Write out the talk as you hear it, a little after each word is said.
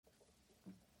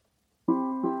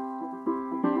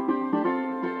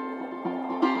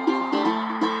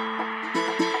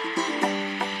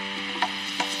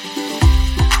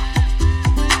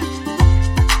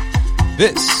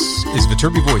This is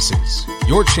Viterbi Voices,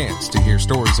 your chance to hear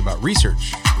stories about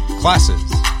research, classes,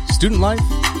 student life,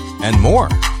 and more.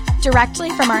 Directly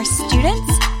from our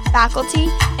students, faculty,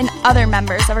 and other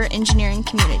members of our engineering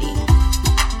community.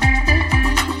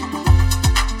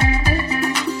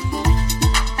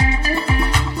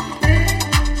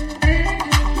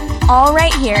 All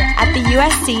right here at the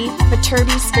USC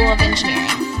Viterbi School of Engineering.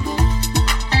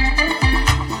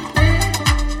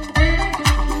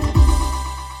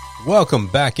 Welcome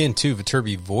back into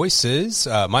Viterbi Voices.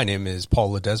 My name is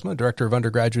Paul Ledesma, Director of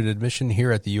Undergraduate Admission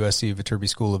here at the USC Viterbi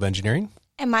School of Engineering.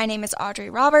 And my name is Audrey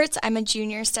Roberts. I'm a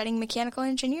junior studying mechanical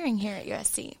engineering here at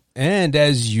USC. And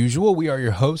as usual, we are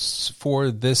your hosts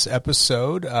for this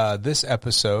episode. This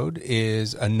episode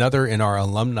is another in our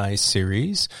alumni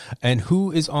series. And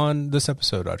who is on this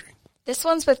episode, Audrey? This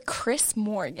one's with Chris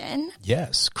Morgan.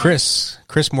 Yes, Chris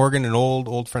Morgan, an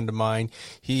old friend of mine.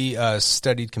 He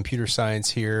studied computer science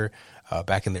here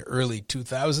back in the early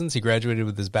 2000s. He graduated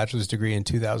with his bachelor's degree in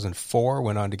 2004,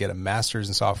 went on to get a master's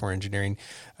in software engineering,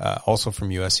 also from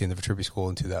USC in the Viterbi School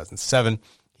in 2007.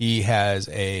 He has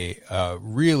a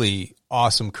really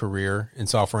awesome career in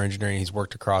software engineering. He's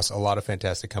worked across a lot of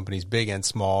fantastic companies, big and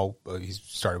small. He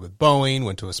started with Boeing,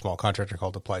 went to a small contractor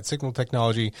called Applied Signal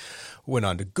Technology, went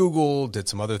on to Google, did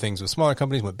some other things with smaller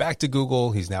companies, went back to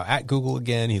Google. He's now at Google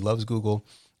again. He loves Google.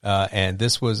 And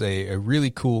this was a really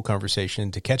cool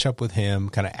conversation to catch up with him,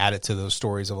 kind of add it to those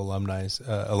stories of alumni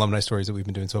stories that we've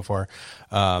been doing so far,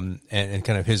 and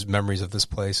kind of his memories of this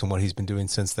place and what he's been doing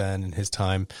since then and his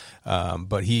time.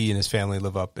 But he and his family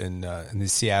live up in the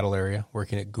Seattle area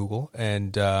working at Google,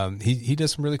 and he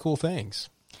does some really cool things.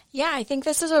 Yeah, I think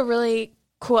this is a really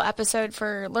cool episode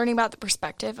for learning about the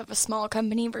perspective of a small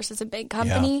company versus a big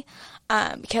company,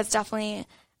 because definitely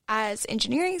as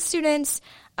engineering students,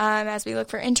 as we look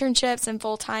for internships and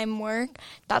full-time work,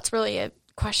 that's really a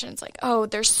question. It's like, oh,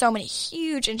 there's so many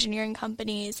huge engineering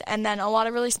companies and then a lot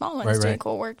of really small ones doing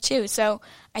cool work too. So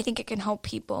I think it can help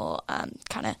people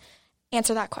kind of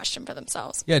answer that question for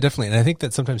themselves. Yeah, definitely. And I think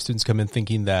that sometimes students come in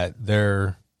thinking that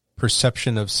their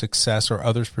perception of success or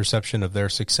others' perception of their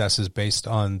success is based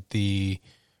on the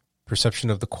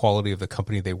perception of the quality of the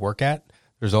company they work at.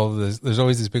 There's always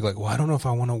this big like, well, I don't know if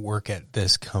I want to work at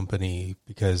this company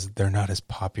because they're not as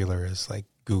popular as like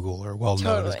Google or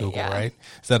well-known as Google, right?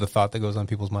 Is that a thought that goes on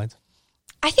people's minds?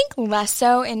 I think less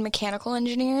so in mechanical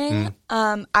engineering.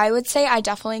 I would say I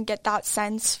definitely get that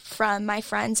sense from my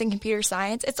friends in computer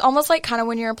science. It's almost like kind of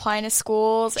when you're applying to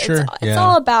schools. Sure, it's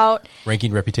all about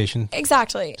ranking reputation.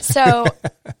 Exactly. So,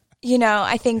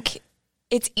 I think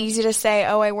it's easy to say,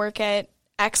 oh, I work at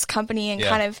X company and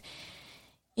kind of,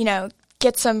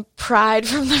 get some pride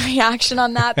from the reaction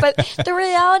on that. But the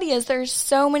reality is there's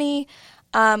so many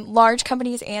large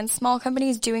companies and small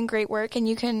companies doing great work, and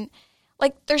you can,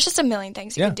 there's just a million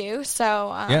things you can do.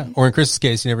 So, or in Chris's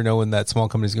case, you never know when that small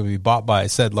company is going to be bought by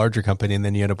said larger company, and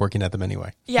then you end up working at them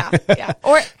anyway. Yeah.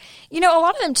 Or, a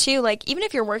lot of them too, even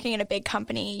if you're working in a big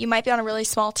company, you might be on a really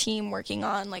small team working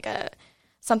on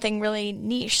something really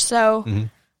niche. So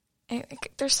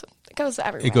it goes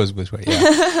everywhere. It goes this way,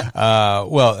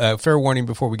 yeah. Fair warning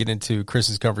before we get into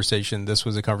Chris's conversation. This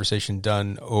was a conversation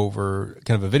done over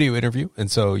kind of a video interview,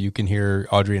 and so you can hear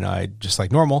Audrey and I just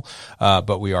like normal,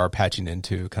 but we are patching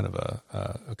into kind of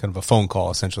a phone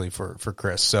call essentially for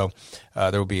Chris. So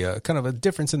there will be a kind of a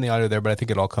difference in the audio there, but I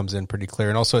think it all comes in pretty clear.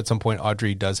 And also at some point,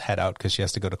 Audrey does head out because she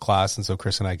has to go to class, and so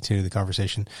Chris and I continue the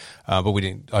conversation. But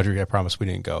Audrey, I promise we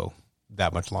didn't go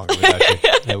that much longer.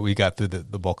 We got through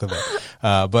the bulk of it.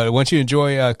 But I want you to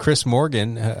enjoy Chris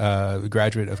Morgan,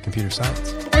 graduate of computer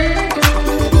science.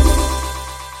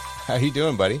 How you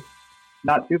doing, buddy?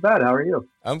 Not too bad. How are you?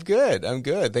 I'm good.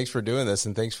 Thanks for doing this,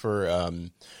 and thanks for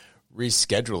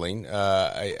rescheduling.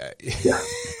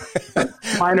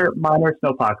 Minor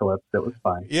snowpocalypse. It was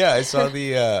fine. Yeah, I saw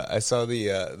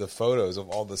the photos of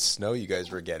all the snow you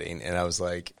guys were getting, and I was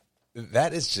like,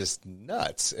 that is just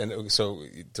nuts. And so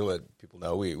to let people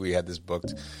know, we had this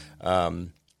booked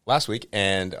last week,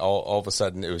 and all of a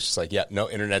sudden it was just like, no,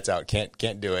 internet's out,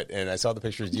 can't do it. And I saw the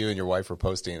pictures you and your wife were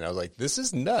posting, and I was like, this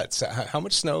is nuts. How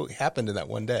much snow happened in that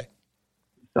one day?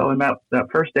 So in that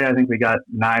first day, I think we got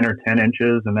 9 or 10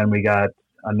 inches, and then we got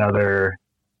another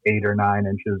 8 or 9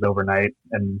 inches overnight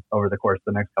and over the course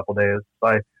of the next couple of days.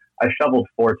 So I shoveled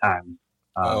 4 times.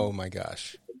 Oh my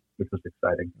gosh. Which was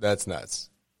exciting. That's nuts.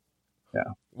 Yeah.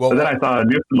 Well, but then I saw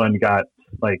Newfoundland got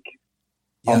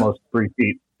almost 3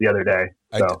 feet the other day.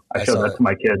 So I showed that to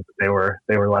my kids. They were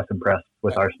less impressed.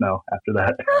 with our snow after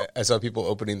that. I saw people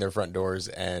opening their front doors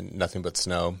and nothing but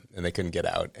snow, and they couldn't get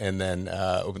out, and then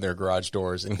open their garage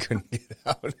doors and couldn't get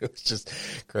out. It was just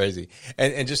crazy.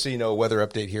 And just so you know, weather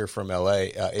update here from LA,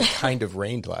 it kind of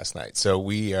rained last night. So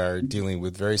we are dealing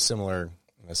with very similar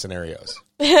scenarios.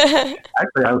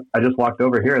 Actually, I just walked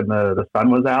over here and the sun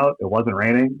was out. It wasn't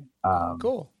raining.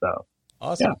 Cool. So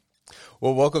awesome. Yeah.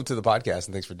 Well, welcome to the podcast,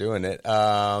 and thanks for doing it.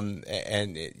 Obviously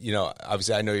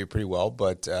I know you pretty well,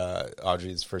 but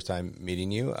Audrey, it's the first time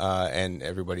meeting you, and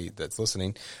everybody that's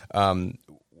listening.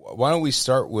 Why don't we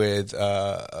start with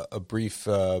a brief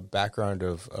background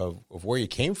of where you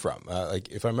came from? Like,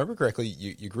 if I remember correctly,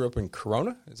 you grew up in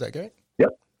Corona. Is that right? Yep.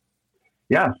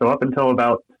 Yeah. So up until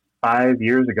about 5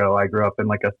 years ago, I grew up in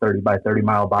like a 30 by 30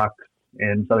 mile box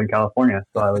in Southern California.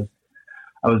 So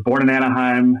I was born in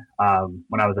Anaheim.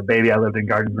 When I was a baby, I lived in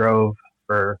Garden Grove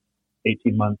for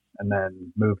 18 months and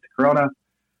then moved to Corona.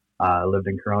 I lived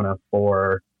in Corona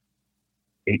for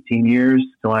 18 years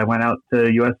till I went out to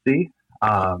USC.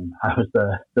 I was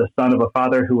the son of a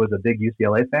father who was a big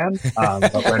UCLA fan.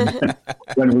 But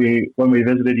when we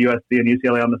visited USC and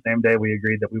UCLA on the same day, we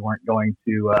agreed that we weren't going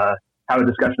to have a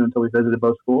discussion until we visited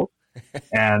both schools.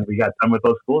 And we got done with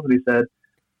both schools, and he said,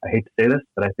 I hate to say this,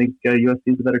 but I think USC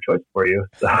is a better choice for you.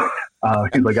 So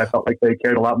he's like, I felt like they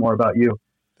cared a lot more about you.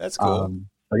 That's cool.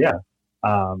 So yeah,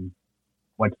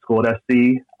 went to school at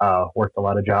SC, worked a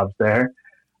lot of jobs there,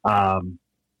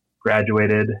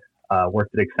 graduated,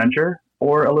 worked at Accenture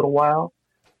for a little while.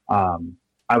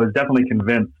 I was definitely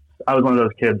convinced. I was one of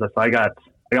those kids. So I got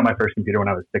my first computer when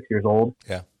I was 6 years old.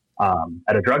 Yeah.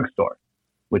 At a drugstore,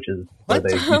 which is where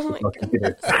they used to sell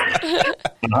computers.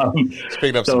 Just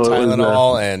picking up some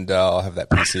Tylenol, and I'll have that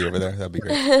PC over there. That'd be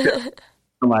great.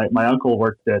 So my uncle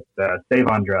worked at Save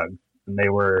On Drugs, and they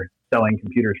were selling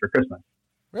computers for Christmas.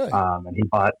 Really? And he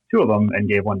bought two of them and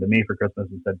gave one to me for Christmas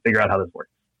and said, figure out how this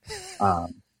works.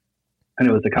 And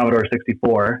it was a Commodore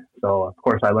 64. So, of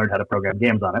course, I learned how to program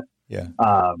games on it. Yeah.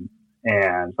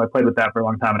 And so I played with that for a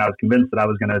long time, and I was convinced that I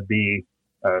was going to be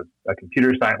a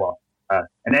computer science,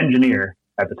 an engineer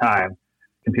at the time.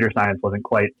 Computer science wasn't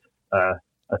quite a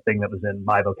thing that was in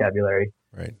my vocabulary.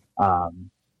 Right.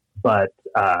 So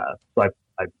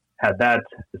I had that,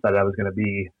 decided I was going to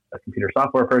be a computer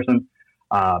software person.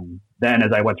 Then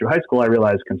as I went through high school, I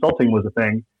realized consulting was a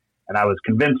thing. And I was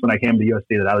convinced when I came to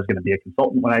USC that I was going to be a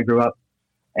consultant when I grew up.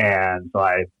 And so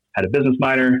I had a business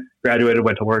minor, graduated,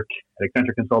 went to work at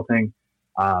Accenture Consulting.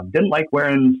 Didn't like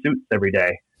wearing suits every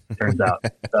day, it turns out.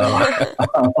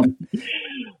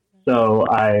 So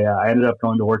I ended up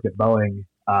going to work at Boeing,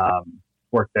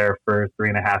 worked there for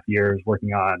 3.5 years,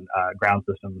 working on ground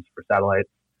systems for satellites.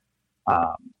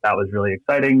 That was really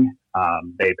exciting.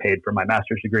 They paid for my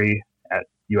master's degree at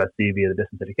USC via the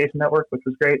Distance Education Network, which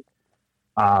was great.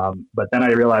 But then I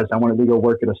realized I wanted to go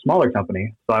work at a smaller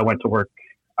company. So I went to work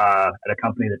at a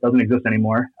company that doesn't exist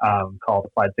anymore, called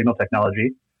Applied Signal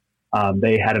Technology.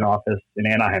 They had an office in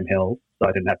Anaheim Hills, so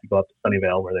I didn't have to go up to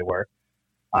Sunnyvale where they were.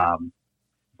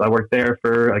 So I worked there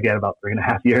for, again, about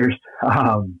 3.5 years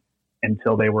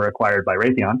until they were acquired by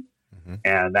Raytheon. Mm-hmm.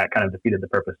 And that kind of defeated the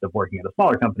purpose of working at a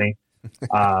smaller company.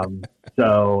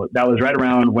 So that was right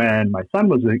around when my son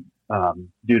was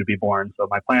due to be born. So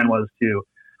my plan was to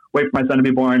wait for my son to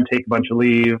be born, take a bunch of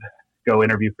leave, go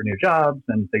interview for new jobs,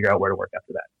 and figure out where to work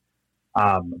after that.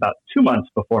 About 2 months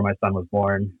before my son was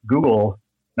born, Google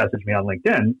messaged me on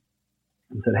LinkedIn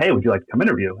and said, hey, would you like to come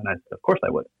interview? And I said, of course I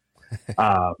would.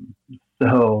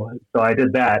 So I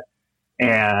did that,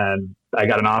 and I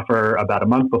got an offer about a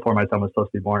month before my son was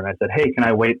supposed to be born. And I said, hey, can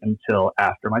I wait until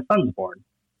after my son's born?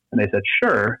 And they said,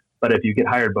 sure, but if you get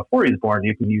hired before he's born,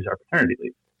 you can use our paternity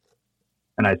leave.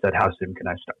 And I said, how soon can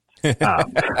I start?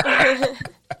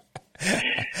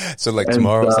 So like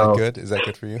tomorrow, is that good? Is that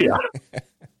good for you? Yeah.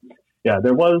 Yeah,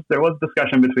 there was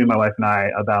discussion between my wife and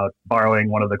I about borrowing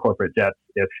one of the corporate jets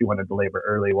if she wanted to labor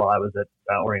early while I was at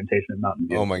orientation in Mountain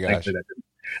View. Oh my gosh.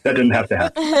 That didn't have to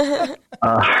happen.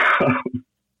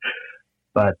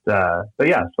 But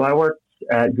yeah, so I worked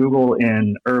at Google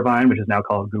in Irvine, which is now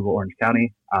called Google Orange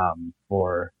County,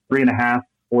 for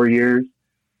 4 years.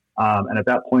 And at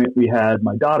that point, we had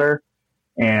my daughter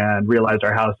and realized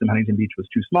our house in Huntington Beach was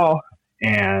too small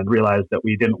and realized that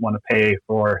we didn't want to pay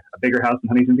for a bigger house in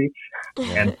Huntington Beach.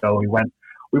 And so we went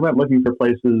looking for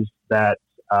places that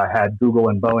had Google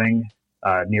and Boeing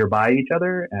nearby each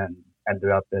other, and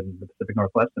ended up in the Pacific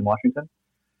Northwest in Washington.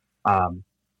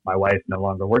 My wife no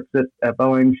longer works at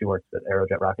Boeing. She works at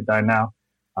Aerojet Rocketdyne now.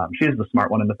 She's the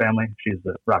smart one in the family. She's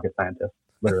the rocket scientist,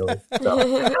 literally. So,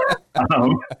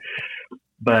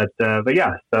 but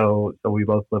yeah, so we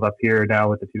both live up here now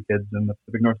with the two kids in the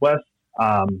Pacific Northwest.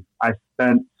 I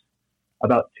spent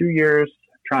about 2 years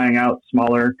trying out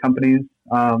smaller companies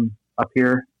up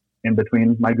here in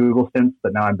between my Google stints,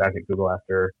 but now I'm back at Google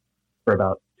for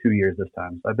about 2 years this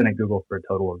time. So I've been at Google for a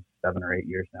total of 7 or 8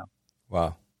 years now.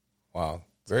 Wow.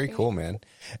 Very cool, man.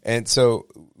 And so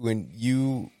when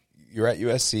you're at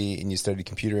USC and you studied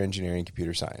computer engineering,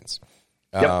 computer science,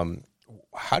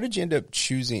 how did you end up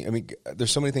choosing? I mean,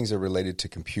 there's so many things that are related to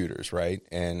computers, right?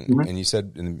 And and you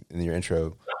said in your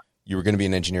intro, you were going to be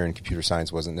an engineer, and computer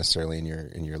science wasn't necessarily in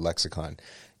your lexicon.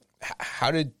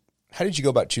 How did you go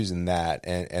about choosing that?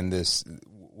 And this,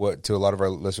 what to a lot of our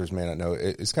listeners may not know,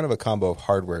 it's kind of a combo of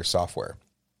hardware, software.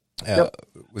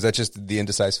 Was that just the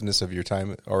indecisiveness of your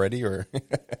time already, or?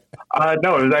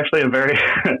 No, it was actually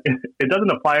it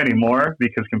doesn't apply anymore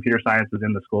because computer science is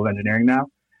in the School of Engineering now.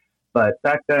 But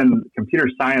back then, computer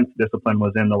science discipline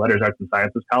was in the Letters, Arts, and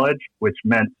Sciences College, which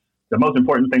meant the most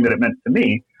important thing that it meant to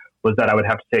me was that I would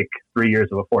have to take 3 years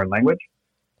of a foreign language.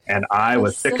 And I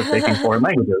was sick of taking foreign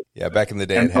languages. Yeah, back in the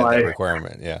day, it had that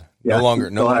requirement. Yeah. No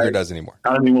longer does anymore.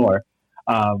 Not anymore.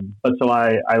 But so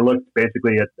I looked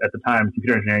basically at the time,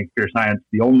 computer engineering, computer science,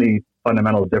 the only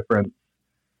fundamental difference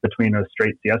between a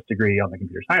straight CS degree on the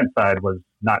computer science side was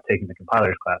not taking the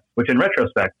compilers class, which in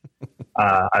retrospect,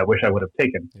 I wish I would have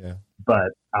taken. Yeah.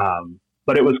 But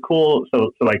it was cool.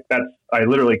 So like I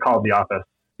literally called the office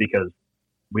because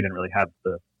we didn't really have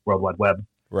the World Wide Web.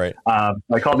 Right.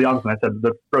 I called the office and I said,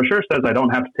 the brochure says I don't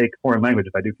have to take foreign language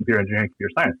if I do computer engineering,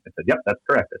 computer science. They said, yep, that's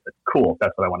correct. I said, cool.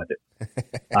 That's what I want to do.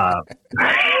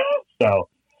 So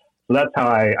that's how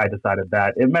I decided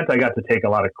that. It meant I got to take a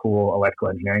lot of cool electrical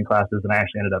engineering classes, and I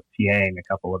actually ended up TAing a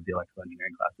couple of the electrical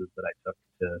engineering classes that I took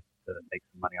to make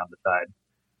some money on the side.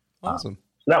 Awesome.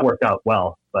 So that worked out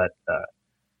well. But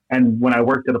and when I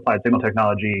worked at Applied Signal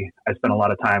Technology, I spent a lot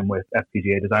of time with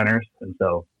FPGA designers, and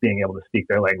so being able to speak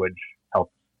their language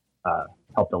helped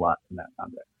a lot in that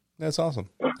context. That's awesome.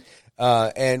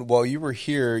 And while you were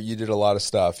here, you did a lot of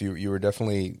stuff. You were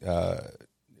definitely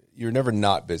you were never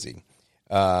not busy.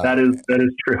 That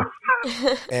is true.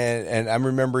 and I'm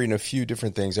remembering a few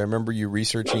different things. I remember you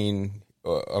researching.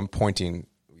 I'm pointing.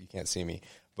 You can't see me,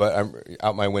 but I'm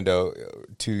out my window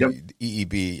to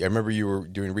EEB. I remember you were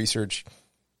doing research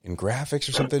in graphics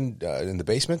or something in the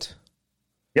basement.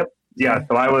 Yep. Yeah.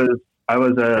 So I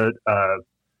was a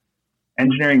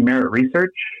engineering merit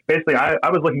research. Basically, I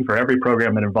was looking for every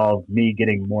program that involved me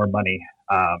getting more money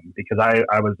because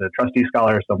I was a trustee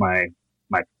scholar, so my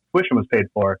tuition was paid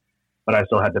for, but I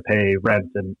still had to pay rent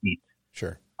and eat.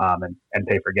 Sure. And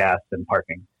pay for gas and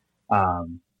parking.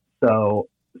 So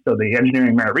the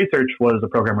engineering merit research was a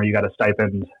program where you got a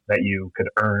stipend that you could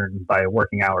earn by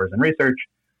working hours in research.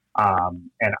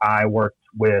 And I worked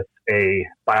with a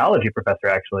biology professor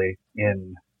actually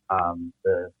in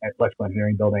the electrical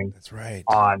engineering building. That's right.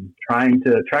 On trying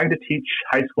to teach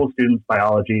high school students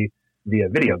biology via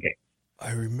video games.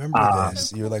 I remember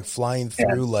this. You're like flying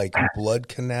through like blood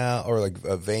canal or like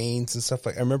veins and stuff.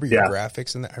 Like I remember your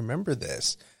graphics and I remember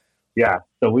this. Yeah.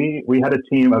 So we had a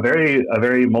team, a very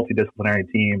multidisciplinary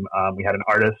team. We had an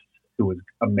artist who was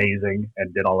amazing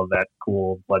and did all of that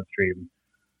cool bloodstream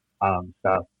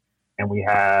stuff. And we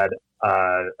had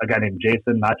a guy named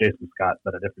Jason, not Jason Scott,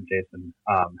 but a different Jason,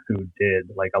 who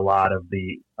did like a lot of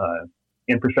the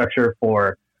infrastructure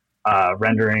for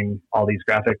rendering all these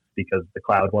graphics because the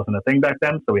cloud wasn't a thing back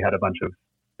then. So we had a bunch of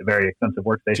very expensive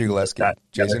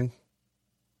workstations.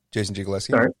 Jason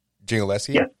Gigaleski? Sorry?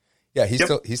 Gigaleski? Yes. Yeah,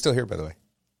 he's still here, by the way.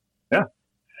 Yeah.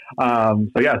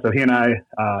 So he and I,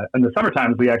 in the summer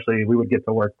times, we would get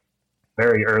to work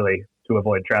very early to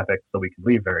avoid traffic so we could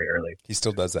leave very early. He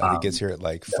still does that. He gets here at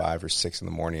like 5 or 6 in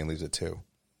the morning and leaves at 2.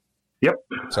 Yep.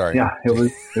 Sorry. Yeah, it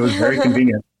was very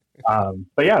convenient.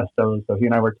 But yeah, so he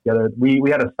and I worked together. We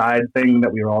had a side thing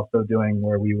that we were also doing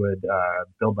where we would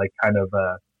build like kind of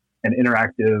an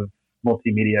interactive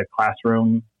multimedia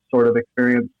classroom sort of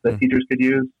experience that teachers could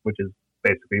use, which is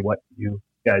basically what you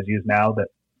guys use now. That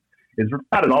is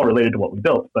not at all related to what we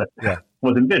built, but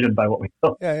was envisioned by what we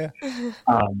built. Yeah.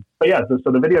 But yeah,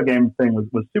 so the video game thing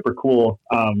was super cool.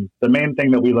 The main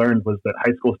thing that we learned was that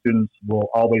high school students will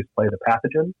always play the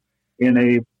pathogen in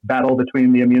a battle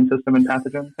between the immune system and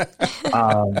pathogens.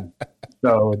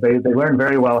 So they learn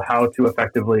very well how to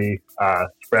effectively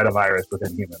spread a virus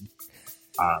within humans.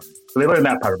 So they learned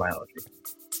that part of biology.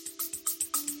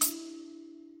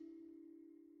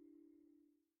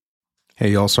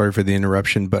 Hey, y'all, sorry for the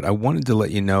interruption, but I wanted to let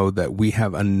you know that we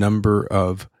have a number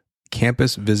of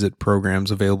campus visit programs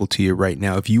available to you right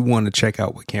now. If you want to check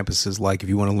out what campus is like, if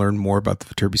you want to learn more about the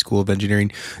Viterbi School of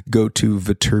Engineering, go to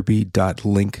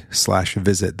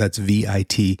viterbi.link/visit. That's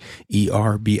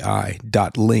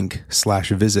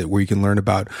VITERBI.link/visit, where you can learn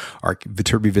about our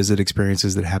Viterbi visit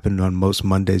experiences that happen on most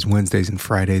Mondays, Wednesdays, and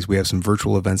Fridays. We have some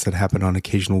virtual events that happen on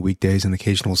occasional weekdays and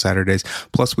occasional Saturdays.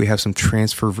 Plus, we have some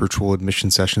transfer virtual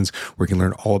admission sessions where you can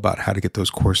learn all about how to get those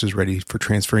courses ready for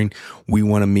transferring. We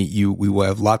want to meet you. We will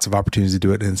have lots of opportunities to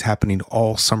do it, and it's happening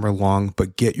all summer long,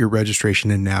 but get your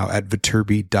registration in now at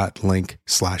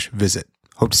viterbi.link/visit.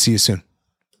 Hope to see you soon.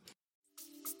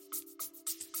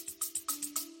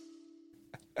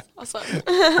 Awesome.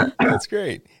 That's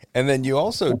great. And then you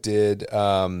also did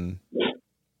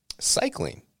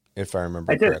cycling, if I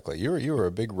remember correctly. You were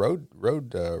a big road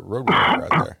warrior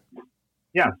out there.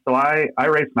 Yeah, so I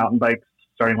raced mountain bikes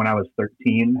starting when I was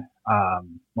 13.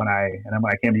 When I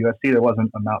came to USC, there wasn't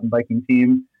a mountain biking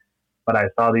team, but I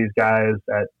saw these guys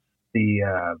at the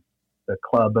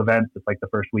club event. It's like the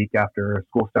first week after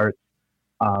school starts,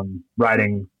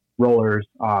 riding rollers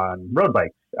on road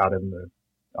bikes out on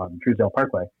Truesdale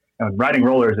Parkway. And riding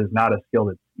rollers is not a skill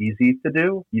that's easy to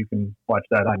do. You can watch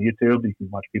that on YouTube. You can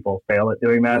watch people fail at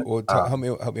doing that. Well, help me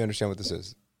understand what this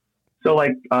is. So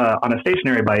like on a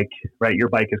stationary bike, right, your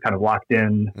bike is kind of locked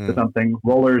in to something.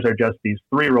 Rollers are just these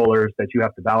 3 rollers that you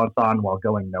have to balance on while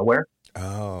going nowhere.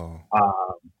 Oh.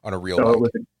 On a real bike. It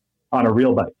was on a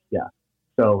real bike, yeah.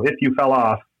 So if you fell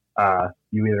off,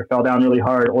 you either fell down really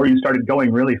hard or you started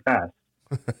going really fast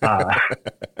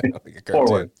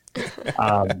forward.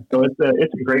 So it's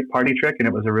a great party trick, and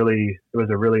it was a really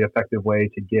effective way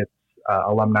to get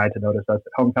alumni to notice us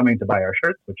at homecoming to buy our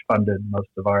shirts, which funded most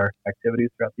of our activities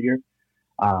throughout the year.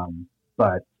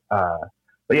 But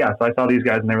yeah, so I saw these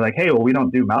guys and they were like, "Hey, well, we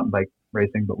don't do mountain bike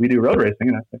racing, but we do road racing."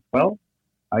 And I said, "Well,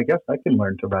 I guess I can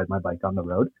learn to ride my bike on the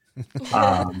road."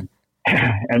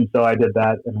 And so I did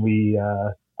that, and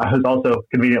I was also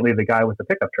conveniently the guy with the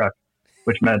pickup truck,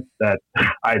 which meant that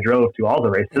I drove to all the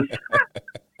races.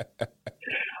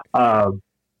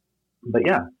 But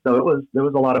yeah, so it was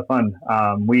a lot of fun.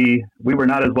 We were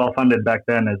not as well funded back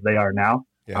then as they are now.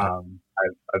 Yeah.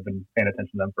 I've been paying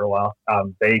attention to them for a while.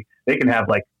 They can have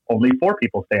like only 4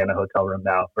 people stay in a hotel room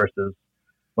now versus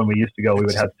when we used to go, we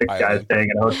would have 6 guys staying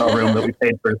in a hotel room that we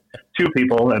paid for 2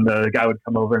 people, and the guy would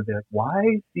come over and be like,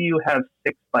 "Why do you have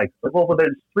 6 bikes?" Like, well,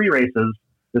 there's 3 races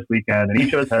this weekend, and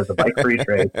each of us has a bike for each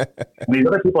race. And these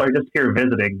other people are just here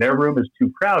visiting. Their room is too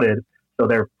crowded, so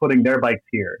they're putting their bikes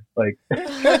here. Like, we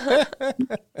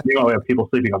have people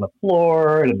sleeping on the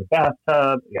floor and in the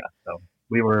bathtub. Yeah, so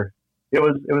it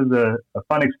was a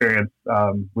fun experience.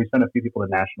 We sent a few people to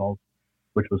nationals,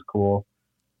 which was cool.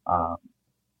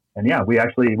 And yeah, we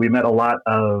met a lot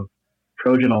of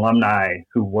Trojan alumni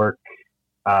who work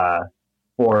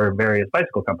for various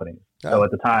bicycle companies. Oh. So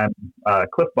at the time,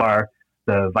 Cliff Bar,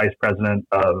 the vice president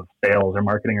of sales or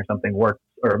marketing or something, was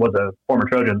a former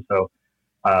Trojan. So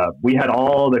we had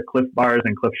all the Cliff Bars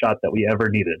and Cliff Shots that we ever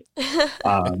needed.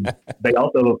 They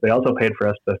also paid for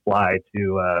us to fly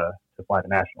to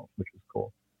nationals, which was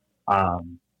cool.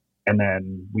 And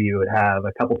then we would have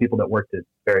a couple people that worked at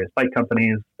various bike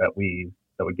companies that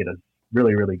would get us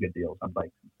really, really good deals on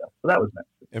bikes and stuff. So that was nice.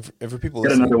 And for people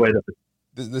listening, another way that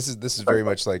this is very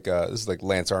much like this is like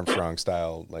Lance Armstrong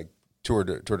style, like Tour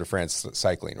de France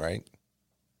cycling, right?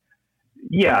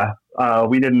 Yeah,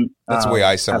 we didn't. That's the way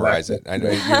I summarize it. I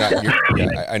know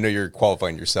I know you're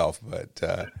qualifying yourself, but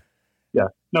yeah,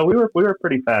 no, we were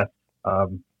pretty fast.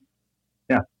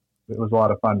 Yeah, it was a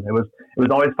lot of fun. It was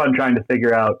always fun trying to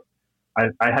figure out.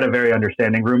 I had a very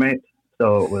understanding roommate,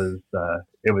 so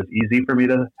it was easy for me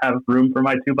to have room for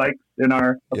my 2 bikes in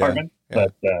our apartment. Yeah.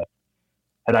 But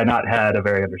had I not had a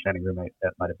very understanding roommate,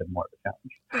 that might have been more of a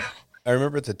challenge. I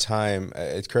remember at the time,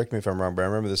 correct me if I'm wrong, but I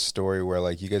remember this story where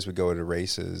like you guys would go to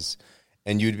races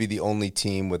and you'd be the only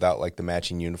team without like the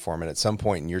matching uniform. And at some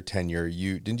point in your tenure,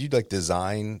 didn't you like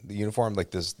design the uniform, like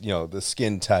this, the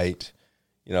skin tight,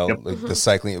 Yep. like the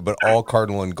cycling, but all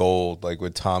cardinal and gold, like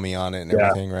with Tommy on it and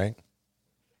everything, right?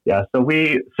 Yeah. So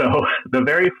the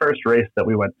very first race that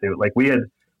we went to, like we had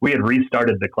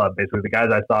restarted the club. Basically, the guys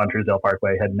I saw on Truesdale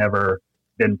Parkway had never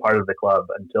been part of the club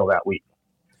until that week.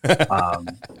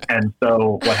 And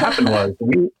so what happened was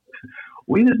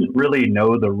we didn't really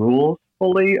know the rules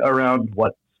fully around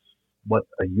what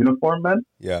a uniform meant.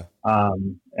 Yeah.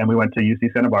 And we went to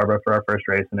UC Santa Barbara for our first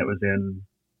race, and it was in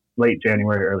late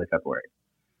January, early February,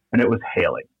 and it was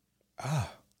hailing.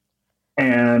 Ah.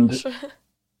 And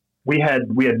we had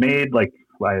made, like,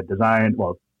 I had designed,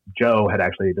 well, Joe had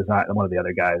actually designed, one of the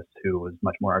other guys who was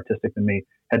much more artistic than me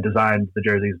had designed the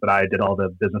jerseys, but I did all the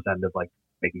business end of like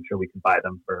making sure we could buy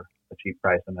them for a cheap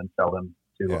price and then sell them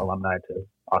to alumni to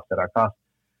offset our costs.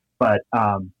 But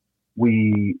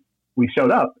we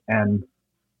showed up, and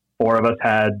 4 of us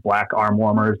had black arm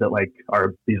warmers that like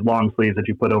are these long sleeves that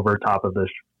you put over top of the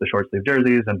short sleeve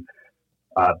jerseys, and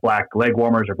black leg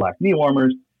warmers or black knee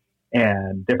warmers,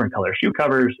 and different color shoe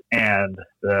covers. And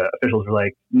the officials were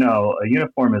like, no, a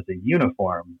uniform is a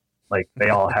uniform. Like, they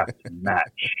all have to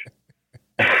match.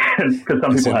 Because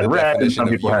some people had red and some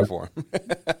people had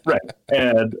right.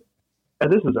 And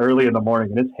this is early in the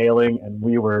morning and it's hailing and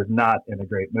we were not in a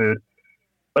great mood.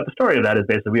 But the story of that is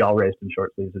basically we all raced in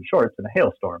short sleeves and shorts in a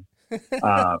hailstorm.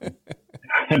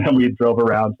 And then we drove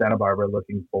around Santa Barbara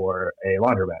looking for a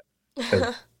laundromat.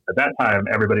 Because at that time,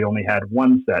 everybody only had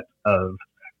one set of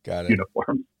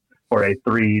uniforms for a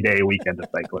 3-day weekend of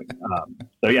cycling.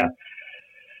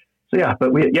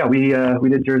 But we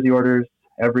did jersey orders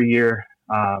every year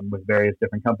with various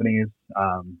different companies.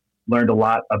 Learned a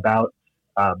lot about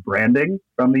branding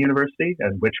from the university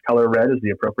and which color red is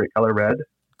the appropriate color red.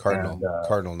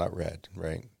 Cardinal, not red,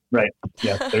 right? Right.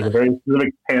 Yes, there's a very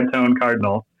specific Pantone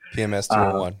Cardinal. PMS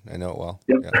 201. I know it well.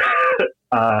 Yep.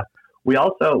 Yeah. We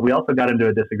also got into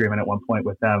a disagreement at one point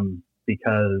with them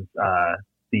because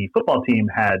the football team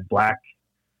had black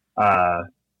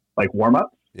like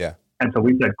warm-ups. Yeah. And so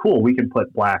we said, cool, we can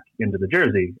put black into the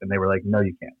jersey. And they were like, no,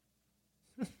 you can't.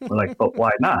 We're like, but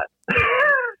why not?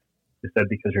 They said,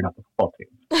 because you're not the football team.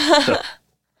 So,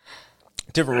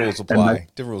 different rules apply.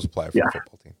 Different rules apply for the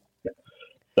football team. Yeah.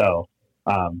 So,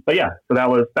 so that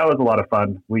was a lot of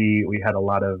fun. We had a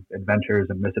lot of adventures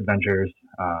and misadventures.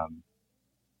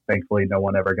 Thankfully, no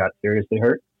one ever got seriously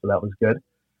hurt, so that was good.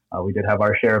 We did have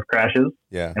our share of crashes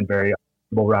and very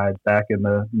uncomfortable rides back in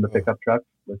the pickup truck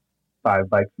with 5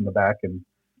 bikes in the back and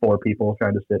 4 people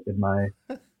trying to sit in my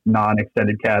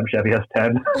non-extended cab Chevy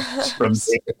S10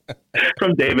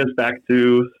 from Davis back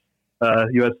to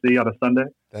USC on a Sunday.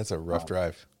 That's a rough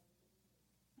drive.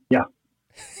 Yeah.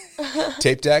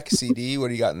 Tape deck, CD. What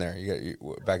do you got in there? You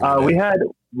got back. In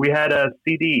we had a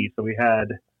CD. So we had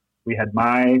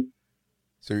my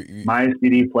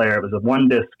CD player. It was a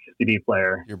 1-disc CD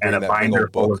player and a binder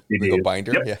full of CDs.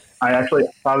 Binder. Yep. Yeah. I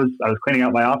was cleaning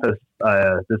out my office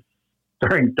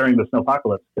during the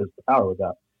snowpocalypse because the power was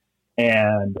out,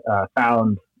 and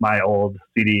found my old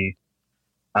CD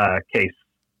case,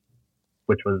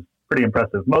 which was pretty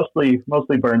impressive. Mostly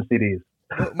burned CDs.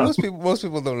 Most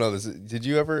people don't know this. Did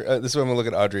you ever? This is why I'm gonna look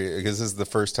at Audrey because this is the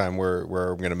first time where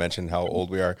I'm gonna mention how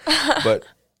old we are. But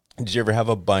did you ever have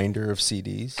a binder of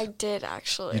CDs? I did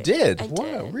actually. You did? I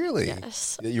did. Really?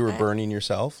 Yes. You were burning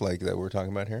yourself, like that we're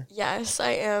talking about here? Yes,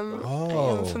 I am. I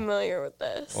am familiar with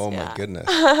this. Oh my goodness,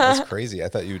 that's crazy. I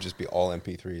thought you would just be all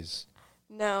MP3s.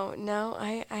 No,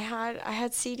 I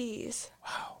had CDs.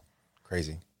 Wow,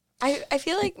 crazy. I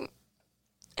feel like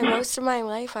in most of my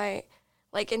life,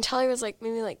 until I was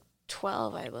maybe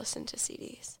 12, I listened to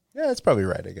CDs. Yeah, that's probably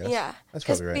right, I guess. Yeah. That's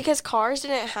probably right. Because cars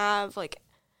didn't have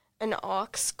an aux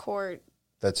cord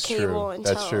cable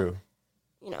until, that's true.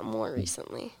 More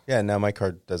recently. Yeah, now my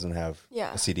car doesn't have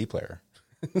a CD player.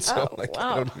 So wow.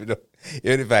 I don't even know.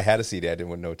 Even if I had a CD, I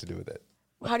didn't know what to do with it.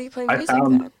 How do you play music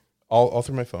then? All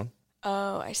through my phone.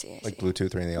 Oh, I see.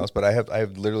 Bluetooth or anything else. But I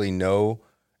have literally no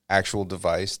actual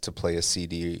device to play a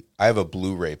CD. I have a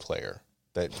Blu-ray player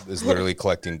that is literally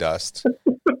collecting dust.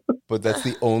 But that's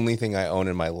the only thing I own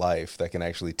in my life that can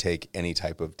actually take any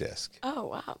type of disc. Oh,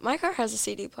 wow. My car has a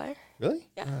CD player. Really?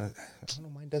 Yeah. I don't know,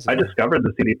 mine doesn't. I discovered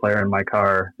the CD player in my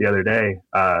car the other day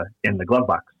in the glove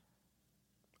box.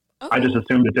 Oh. I just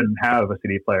assumed it didn't have a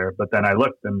CD player, but then I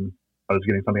looked and I was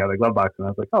getting something out of the glove box and I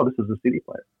was like, oh, this is a CD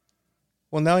player.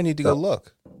 Well, now I need to go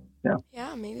look. Yeah.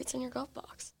 Yeah, maybe it's in your glove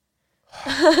box.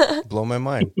 Blow my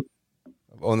mind.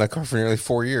 I've owned that car for nearly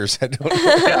 4 years. I don't know.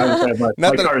 Yeah,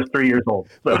 my car is 3 years old.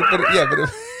 So.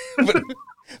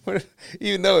 But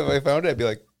even though if I found it, I'd be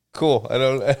like, cool. I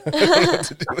don't know what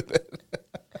to do with it.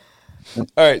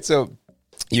 All right, so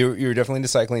you're definitely into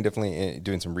cycling, definitely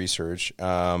doing some research.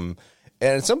 And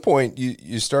at some point,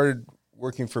 you started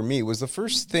working for me. Was the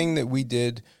first thing that we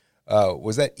did,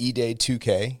 was that E-Day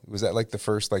 2K? Was that the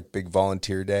first big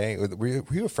volunteer day? Were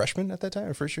you a freshman at that time,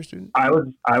 a first-year student? I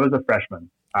was a freshman.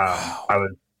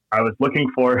 I was looking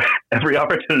for every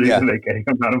opportunity to make any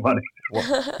amount of money.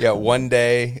 Well, one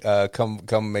day,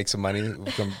 come make some money,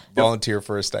 come volunteer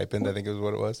for a stipend. I think is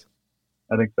what it was.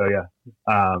 I think so. Yeah.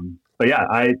 But yeah,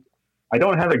 I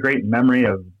don't have a great memory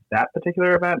of that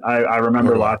particular event. I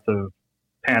remember lots of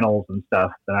panels and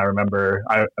stuff. And I remember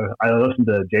I listened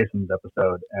to Jason's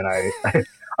episode, and I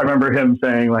remember him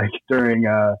saying during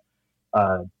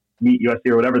Meet USC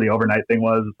or whatever the overnight thing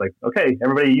was. It's like, okay,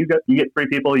 everybody, you get 3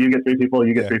 people, you get 3 people,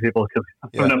 you get 3 people because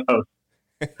we have enough hosts.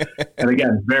 And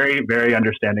again, very, very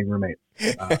understanding roommates.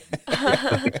 That's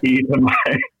the key to my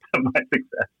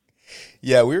success.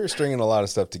 Yeah, we were stringing a lot of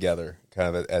stuff together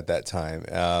kind of at that time.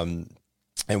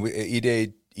 And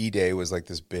E-Day was like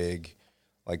this big,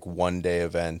 like 1-day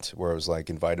event where it was like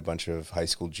invite a bunch of high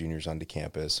school juniors onto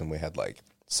campus, and we had like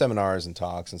seminars and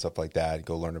talks and stuff like that.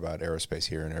 Go learn about aerospace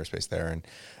here and aerospace there, and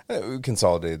we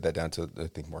consolidated that down to, I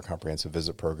think, more comprehensive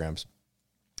visit programs.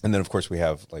 And then of course we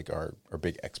have like our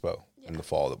big expo in the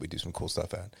fall that we do some cool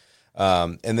stuff at.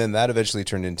 And then that eventually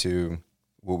turned into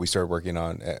what we started working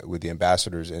on with the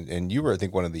ambassadors, and you were, I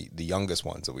think, one of the youngest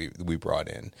ones that we brought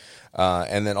in.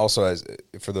 And then also, as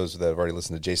for those that have already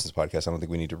listened to Jason's podcast, I don't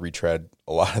think we need to retread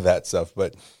a lot of that stuff.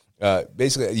 But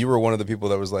basically, you were one of the people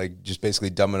that was like just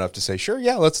basically dumb enough to say, "Sure,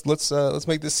 yeah, let's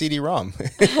make this CD-ROM."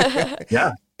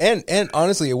 Yeah. And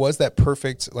honestly, it was that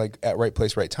perfect, like, at right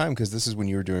place, right time, because this is when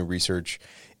you were doing research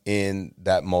in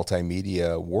that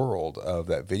multimedia world of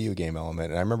that video game element.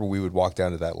 And I remember we would walk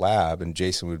down to that lab and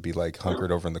Jason would be like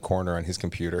hunkered over in the corner on his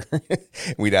computer.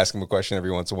 We'd ask him a question every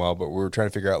once in a while, but we were trying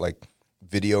to figure out like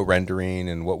video rendering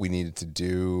and what we needed to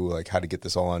do, like how to get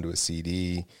this all onto a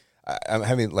CD. I'm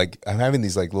having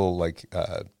these like little like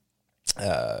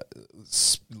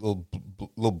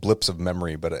little blips of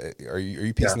memory, but are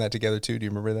you piecing that together too? Do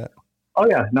you remember that? Oh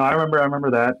yeah, no, I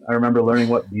remember that. I remember learning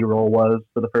what B-roll was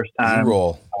for the first time.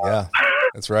 B-roll, yeah,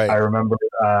 that's right. I remember.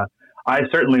 I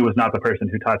certainly was not the person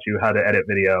who taught you how to edit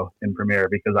video in Premiere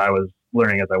because I was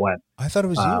learning as I went. I thought it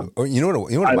was you. Or you know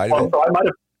what it might have been? So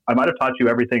I might have taught you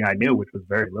everything I knew, which was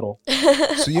very little.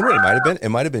 So you know what it might have been? It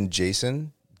might have been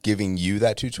Jason giving you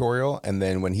that tutorial, and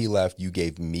then when he left, you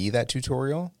gave me that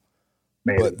tutorial.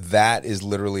 Maybe. But that is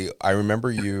literally, I remember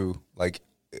you like.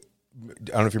 I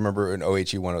don't know if you remember in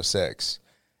OHE 106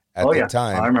 at the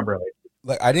time. I remember.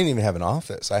 Like I didn't even have an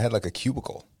office. I had like a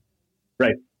cubicle.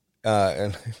 Right.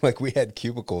 And like we had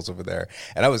cubicles over there,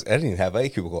 and I didn't even have a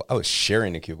cubicle. I was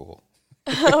sharing a cubicle.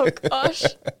 Oh gosh.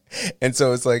 And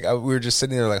so it's like we were just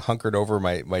sitting there like hunkered over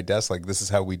my desk, like this is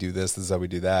how we do this is how we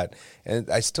do that.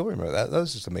 And I still remember that. That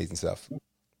was just amazing stuff.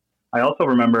 I also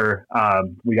remember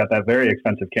we got that very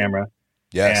expensive camera.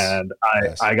 Yes. And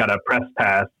I got a press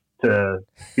pass to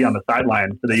be on the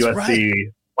sideline for the USC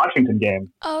Washington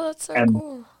game. Oh, that's so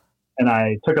cool. And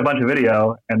I took a bunch of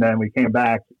video, and then we came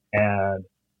back, and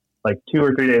like 2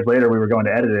 or 3 days later, we were going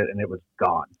to edit it, and it was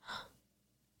gone.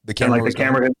 The camera and, like, was the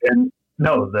camera gone? had been,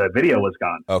 no, the video was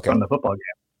gone from the football game.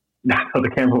 No,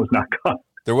 the camera was not gone.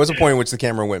 There was a point in which the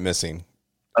camera went missing.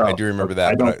 I do remember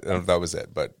that, but I don't know if that was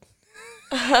it. But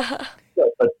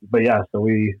but yeah, so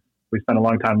we spent a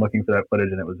long time looking for that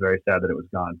footage, and it was very sad that it was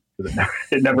gone because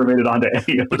it never made it onto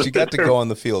any of But you got to go on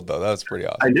the field, though. That was pretty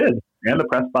awesome. I did. And the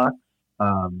press box.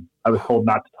 I was told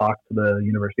not to talk to the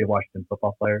University of Washington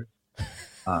football players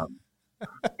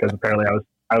because apparently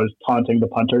I was taunting the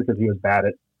punter because he was bad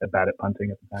at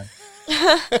punting at the time.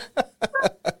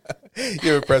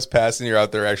 You have a press pass, and you're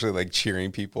out there actually like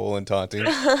cheering people and taunting.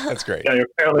 That's great. Yeah,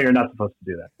 apparently you're not supposed to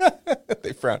do that.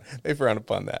 They frown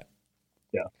upon that.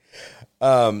 Yeah.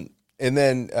 And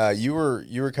then you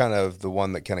were kind of the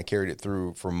one that kind of carried it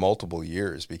through for multiple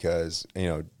years because, you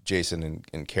know, Jason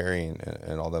and Carrie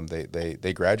and all them,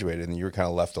 they graduated and you were kind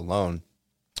of left alone.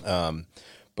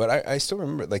 But I still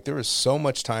remember, like, there was so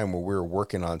much time where we were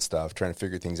working on stuff, trying to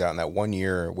figure things out. And that 1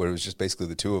 year where it was just basically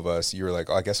the two of us, you were like,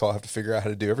 oh, I guess I'll have to figure out how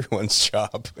to do everyone's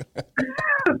job.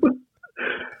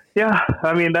 Yeah.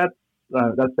 I mean, that's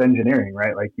engineering,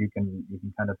 right? Like you can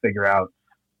kind of figure out,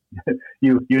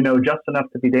 you know just enough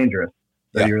to be dangerous.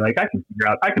 So you're like, I can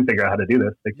figure out how to do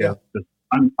this. Like, just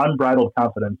unbridled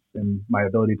confidence in my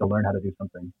ability to learn how to do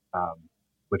something,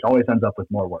 which always ends up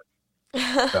with more work.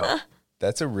 So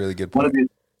that's a really good point.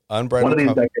 One of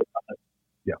these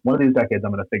decades,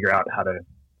 I'm going to figure out how to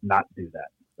not do that.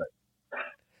 But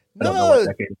I don't know what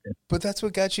decade it is. But that's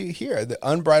what got you here. The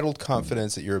unbridled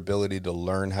confidence at your ability to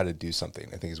learn how to do something,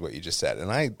 I think is what you just said. And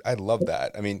I love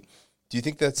that. I mean, do you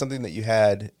think that's something that you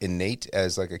had innate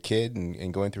as like a kid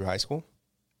and going through high school?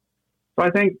 So I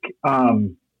think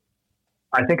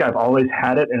I've always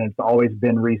had it, and it's always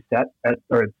been reset.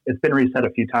 It's been reset a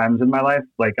few times in my life.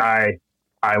 Like I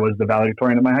was the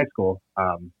valedictorian of my high school.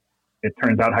 It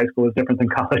turns out high school is different than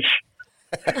college.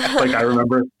 Like I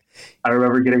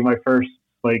remember getting my first,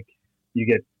 like, you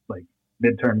get like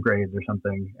midterm grades or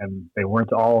something, and they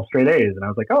weren't all straight A's, and I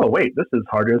was like, oh wait, this is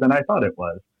harder than I thought it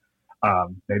was.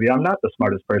 Maybe I'm not the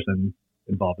smartest person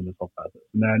involved in this whole process.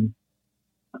 And then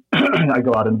I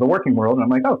go out into the working world, and I'm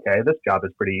like, okay, this job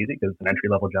is pretty easy because it's an entry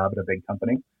level job at a big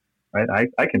company, right?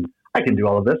 I can do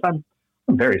all of this.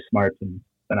 I'm very smart. And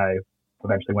then I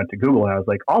eventually went to Google and I was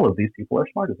like, all of these people are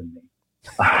smarter than me.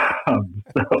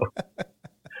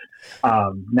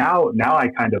 Now I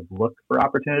kind of look for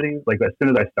opportunities. Like as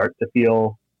soon as I start to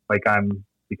feel like I'm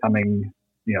becoming,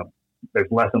 there's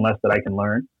less and less that I can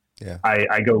learn. Yeah.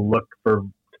 I go look for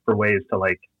ways to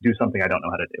like do something I don't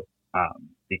know how to do.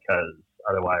 Because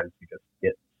otherwise you just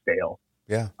get stale.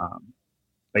 Yeah.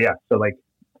 But yeah, so like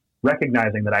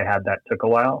recognizing that I had that took a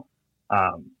while.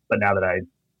 But now that I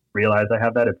realize I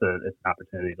have that, it's an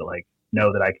opportunity to like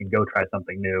know that I can go try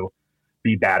something new,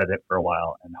 be bad at it for a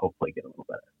while, and hopefully get a little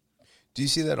better. Do you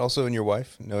see that also in your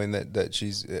wife, knowing that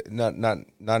she's not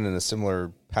in a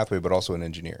similar pathway, but also an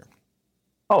engineer?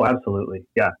 Oh, absolutely.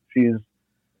 Yeah. She's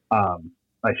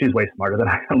way smarter than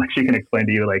I am. Like she can explain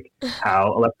to you like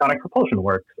how electronic propulsion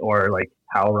works or like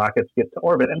how rockets get to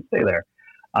orbit and stay there.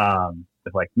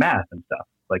 With like math and stuff.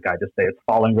 Like I just say it's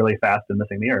falling really fast and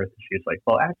missing the Earth. She's like,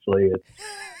 well, actually, it's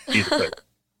she's clear.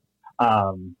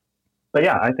 But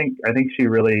yeah, I think she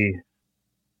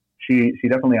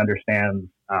definitely understands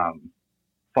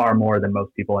far more than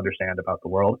most people understand about the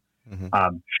world.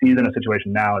 Mm-hmm. She's in a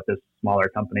situation now at this smaller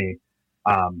company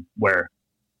where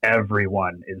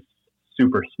everyone is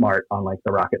super smart on like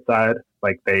the rocket side.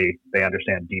 Like they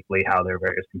understand deeply how their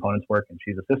various components work, and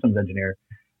she's a systems engineer,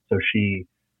 so she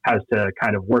has to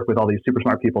kind of work with all these super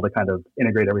smart people to kind of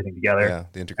integrate everything together. Yeah,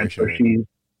 the integration. And so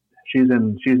she's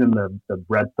in the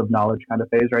breadth of knowledge kind of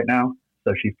phase right now.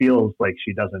 So she feels like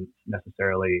she doesn't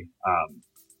necessarily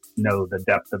know the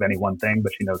depth of any one thing,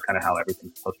 but she knows kind of how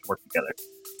everything's supposed to work together,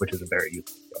 which is a very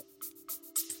useful skill.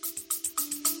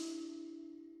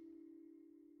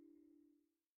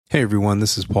 Hey everyone,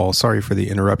 this is Paul. Sorry for the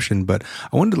interruption, but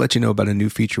I wanted to let you know about a new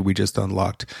feature we just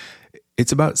unlocked.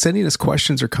 It's about sending us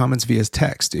questions or comments via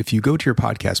text. If you go to your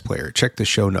podcast player, check the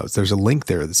show notes. There's a link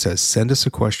there that says send us a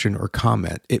question or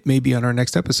comment. It may be on our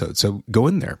next episode. So go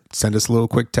in there, send us a little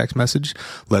quick text message.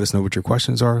 Let us know what your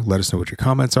questions are. Let us know what your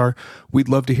comments are. We'd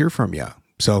love to hear from you.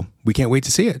 So we can't wait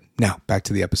to see it. Now, back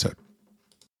to the episode.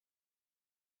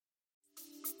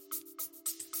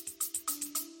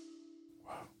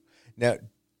 Wow. Now,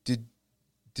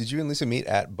 did you and Lisa meet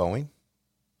at Boeing?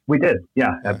 We did,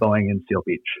 yeah, at Boeing in Seal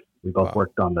Beach. We both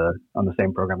worked on the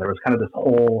same program. There was kind of this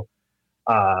whole.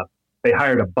 They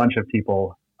hired a bunch of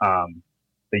people.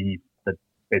 Basically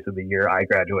the year I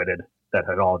graduated, that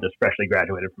had all just freshly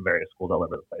graduated from various schools all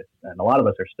over the place, and a lot of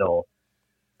us are still.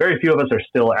 Very few of us are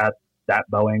still at that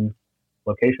Boeing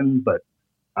location, but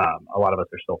a lot of us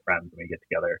are still friends, and we get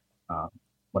together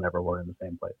whenever we're in the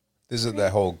same place. This is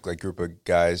that whole like group of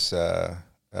guys that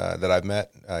I've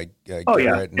met.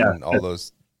 Garrett and all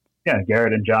those. Yeah,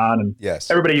 Garrett and John and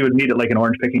yes, everybody you would meet at like an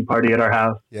orange picking party at our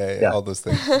house. Yeah, all those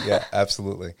things. Yeah,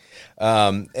 absolutely.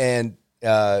 And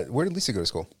where did Lisa go to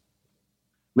school?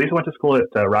 Lisa went to school at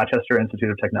Rochester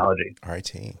Institute of Technology.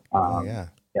 RIT. Yeah,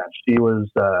 she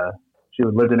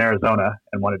lived in Arizona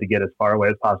and wanted to get as far away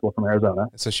as possible from Arizona.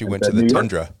 So she went to the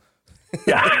tundra.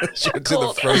 Yeah, she went to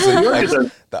the frozen.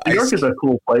 New York is a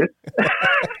cool place,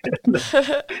 and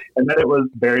then it was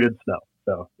buried in snow.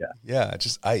 So yeah,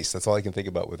 just ice. That's all I can think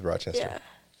about with Rochester. Yeah.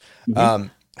 Mm-hmm.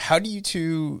 How do you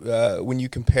two, when you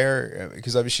compare,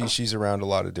 because obviously she's around a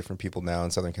lot of different people now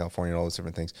in Southern California and all those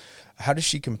different things. How does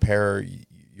she compare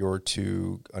your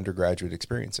two undergraduate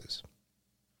experiences?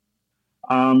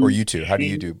 Or you two? How do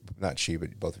you do? Not she,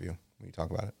 but both of you when you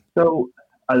talk about it. So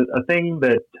a thing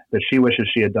that she wishes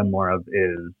she had done more of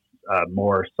is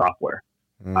more software.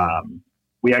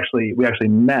 We actually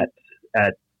met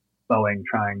at Boeing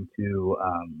trying to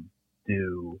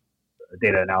do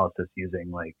data analysis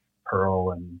using like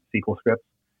Perl and SQL scripts,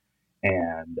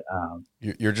 and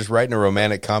you're just writing a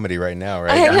romantic comedy right now,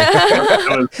 right?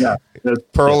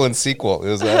 Perl and SQL. It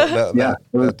was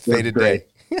that faded day.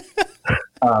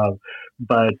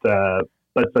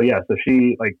 So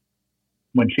she like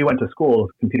when she went to school,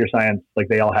 computer science, like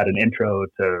they all had an intro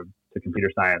to computer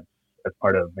science as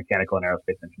part of mechanical and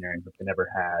aerospace engineering, but they never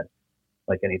had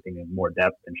like anything in more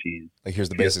depth. And she's like, here's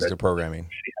the basics of programming.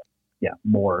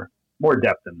 More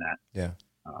depth than that. Yeah.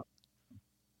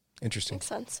 Interesting. Makes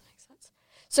sense.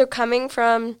 So coming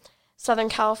from Southern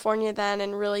California then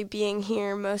and really being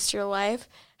here most of your life,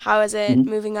 how is it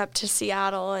moving up to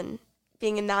Seattle and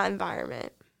being in that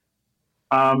environment?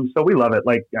 So we love it.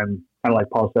 Like, I'm kind of like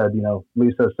Paul said,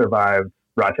 Lisa survived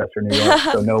Rochester, New York,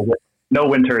 so no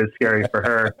winter is scary for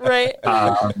her. Right.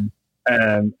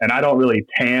 And I don't really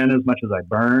tan as much as I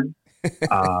burn.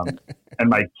 And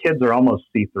my kids are almost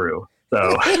see-through.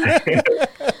 So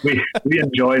we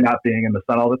enjoy not being in the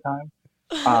sun all the time.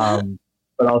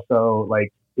 But also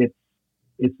like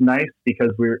it's nice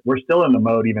because we're still in the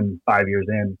mode, even 5 years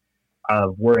in,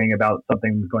 of worrying about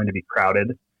something going to be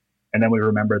crowded. And then we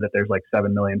remember that there's like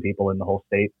 7 million people in the whole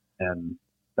state, and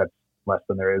that's less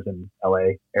than there is in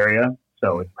LA area.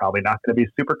 So it's probably not going to be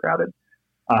super crowded.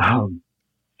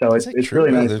 So it's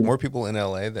really nice. There's more people in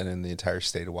LA than in the entire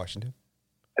state of Washington.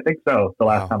 I think so. The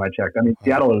last time I checked. I mean,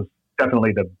 Seattle is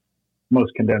definitely the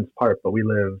most condensed part, but we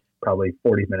live probably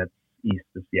 40 minutes east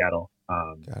of Seattle.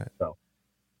 So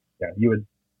yeah, you would,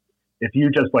 if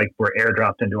you just like were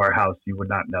airdropped into our house, you would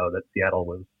not know that Seattle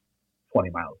was 20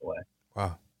 miles away.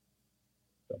 Wow.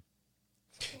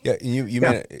 Yeah, you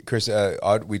mean, Chris,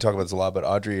 we talk about this a lot, but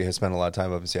Audrey has spent a lot of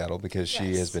time up in Seattle because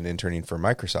she has been interning for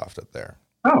Microsoft up there.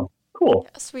 Oh, cool.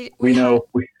 Yes, we know.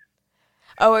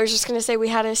 I was just going to say we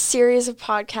had a series of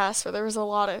podcasts where there was a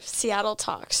lot of Seattle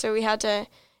talk, so we had to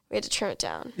trim it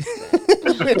down.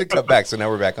 We had to cut back, so now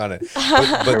we're back on it.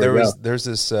 But there's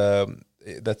this,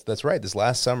 that's right, this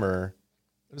last summer,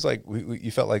 it was like,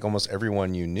 you felt like almost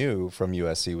everyone you knew from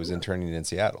USC was interning in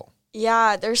Seattle.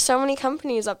 Yeah, there's so many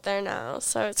companies up there now,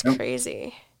 so it's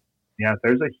crazy. Yeah,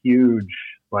 there's a huge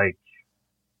like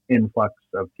influx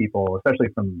of people, especially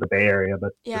from the Bay Area,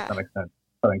 but to some extent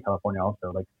Southern California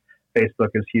also. Like Facebook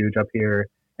is huge up here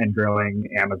and growing.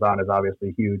 Amazon is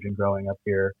obviously huge and growing up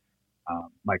here.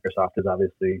 Microsoft is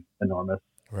obviously enormous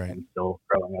and still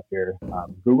growing up here.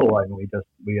 Google, I mean, we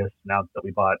just announced that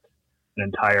we bought an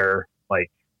entire like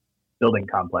building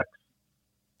complex,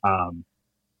 and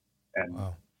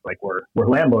wow. Like we're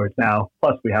landlords now,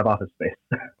 plus we have office space.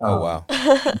 Oh wow!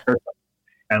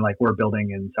 And like we're building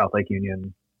in South Lake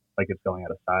Union, like it's going out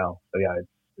of style. So yeah,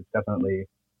 it's definitely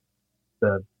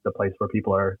the place where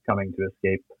people are coming to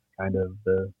escape kind of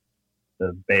the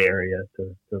Bay Area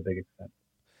to a big extent.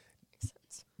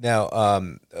 Now,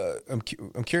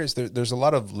 I'm curious. There's a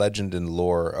lot of legend and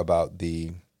lore about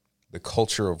the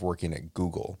culture of working at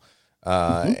Google,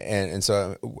 and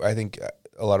so I think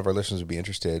a lot of our listeners would be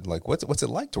interested. Like, what's it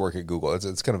like to work at Google?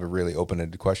 It's kind of a really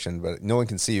open-ended question, but no one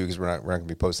can see you because we're not going to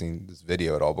be posting this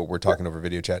video at all. But we're talking over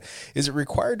video chat. Is it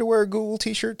required to wear a Google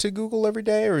T-shirt to Google every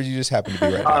day, or do you just happen to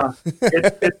be right now?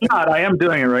 It's not. I am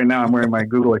doing it right now. I'm wearing my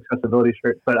Google accessibility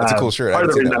shirt. But that's a cool shirt. I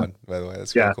haven't seen that one, by the way.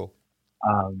 That's really cool.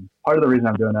 Part of the reason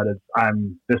I'm doing that is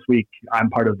this week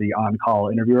I'm part of the on-call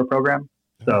interviewer program.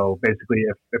 So basically,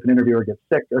 if an interviewer gets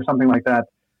sick or something like that,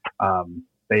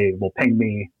 they will ping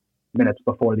me minutes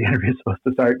before the interview is supposed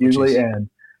to start usually, and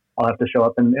I'll have to show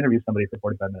up and interview somebody for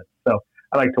 45 minutes. So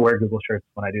I like to wear Google shirts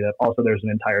when I do that. Also, there's an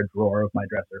entire drawer of my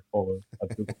dresser full of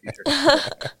Google t-shirts.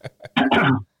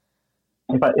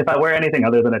 If I wear anything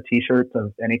other than a t-shirt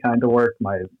of any kind to work,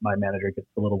 my manager gets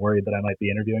a little worried that I might be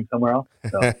interviewing somewhere else.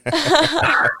 So,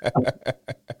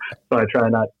 so I try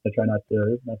not to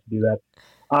do that.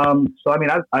 So I mean,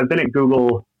 I've been at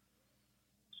Google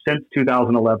since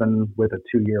 2011 with a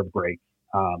 2-year break.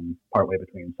 Partway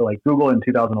between. So like Google in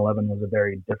 2011 was a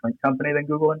very different company than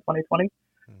Google in 2020,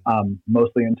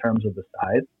 mostly in terms of the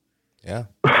size. Yeah.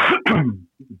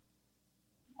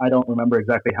 I don't remember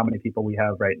exactly how many people we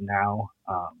have right now,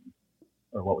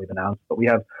 or what we've announced, but we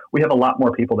have a lot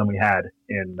more people than we had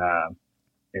in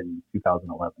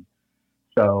 2011.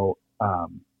 So,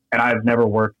 and I've never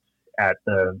worked at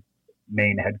the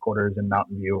main headquarters in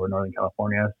Mountain View or Northern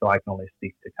California, so I can only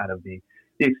speak to kind of the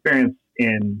experience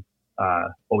in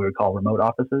what we would call remote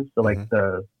offices. So like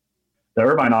the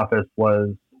Irvine office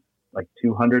was like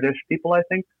 200-ish people, I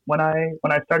think, when I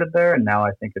started there, and now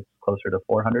I think it's closer to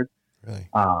 400. Really?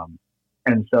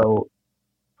 And so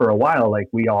for a while, like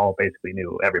we all basically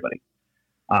knew everybody,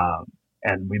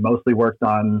 and we mostly worked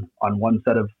on one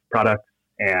set of products,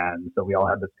 and so we all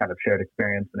had this kind of shared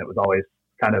experience, and it was always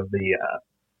kind of the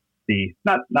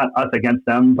not us against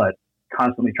them, but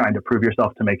constantly trying to prove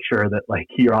yourself to make sure that like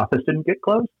your office didn't get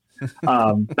closed.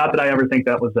 Not that I ever think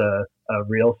that was a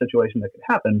real situation that could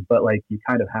happen, but like you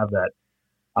kind of have that.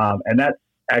 And that's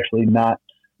actually not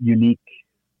unique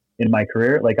in my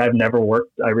career. Like I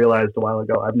realized a while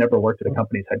ago, I've never worked at a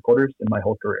company's headquarters in my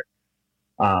whole career.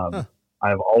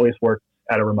 I've always worked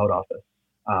at a remote office.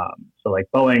 So like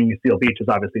Boeing, Seal Beach is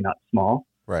obviously not small,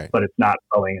 right? But it's not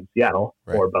Boeing in Seattle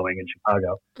or Boeing in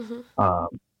Chicago.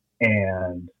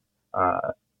 And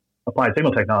Applied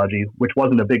Signal Technology, which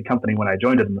wasn't a big company when I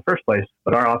joined it in the first place,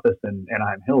 but our office in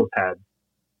Anaheim Hills had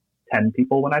 10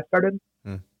 people when I started,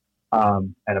 and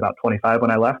about 25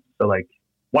 when I left. So like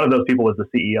one of those people was the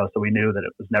CEO, so we knew that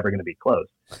it was never going to be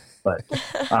closed. But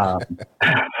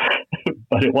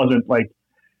but it wasn't like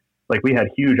we had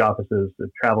huge offices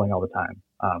traveling all the time.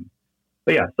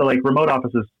 But yeah, so like remote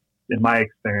offices, in my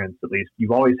experience at least,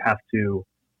 you always have to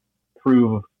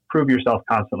prove yourself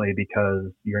constantly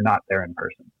because you're not there in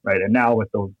person, right? And now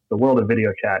with the world of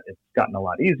video chat, it's gotten a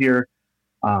lot easier.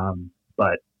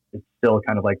 But it's still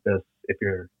kind of like this. If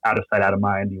you're out of sight, out of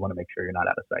mind, you want to make sure you're not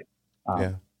out of sight.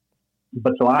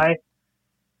 But so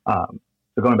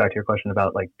going back to your question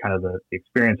about like kind of the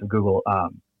experience of Google,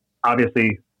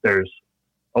 obviously there's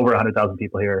over 100,000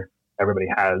 people here. Everybody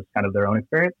has kind of their own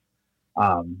experience.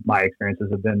 My experiences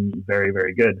have been very,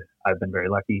 very good. I've been very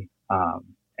lucky.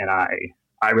 And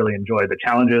I really enjoy the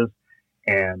challenges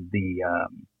and the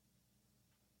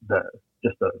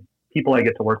people I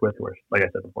get to work with who are, like I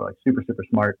said before, like super, super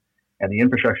smart. And the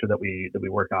infrastructure that we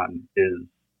work on is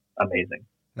amazing.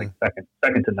 Like second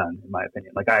to none, in my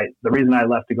opinion. Like the reason I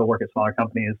left to go work at smaller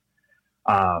companies,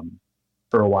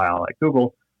 for a while at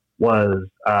Google was,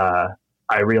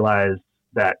 I realized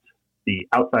that the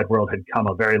outside world had come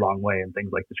a very long way in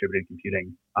things like distributed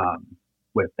computing,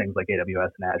 with things like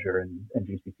AWS and Azure and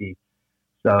GCP.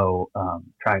 So,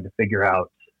 trying to figure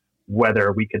out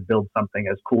whether we could build something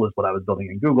as cool as what I was building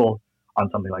in Google on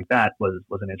something like that was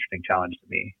an interesting challenge to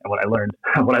me. And what I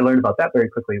learned about that very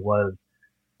quickly was,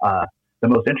 the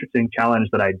most interesting challenge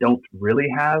that I don't really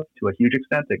have to a huge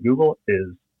extent at Google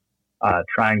is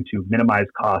trying to minimize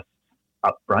costs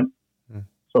up front.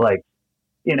 So like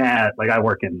I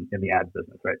work in the ads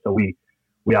business, right? So we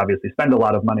obviously spend a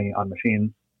lot of money on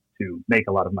machines to make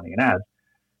a lot of money in ads,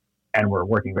 and we're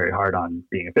working very hard on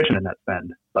being efficient in that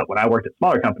spend. But when I worked at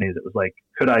smaller companies, it was like,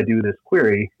 could I do this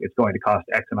query? It's going to cost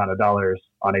X amount of dollars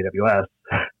on AWS.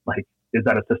 Like, is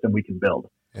that a system we can build?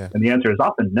 Yeah. And the answer is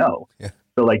often no. Yeah.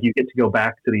 So like you get to go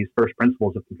back to these first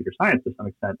principles of computer science to some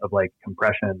extent of like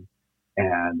compression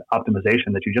and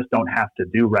optimization that you just don't have to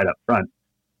do right up front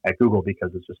at Google,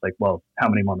 because it's just like, well, how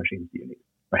many more machines do you need?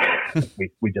 Right?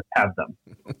 we just have them.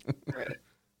 Right.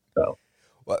 So,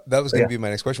 well, that was going to be my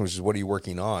next question, which is, what are you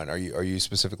working on? Are you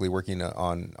specifically working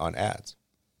on ads?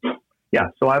 Yeah.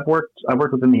 So I've worked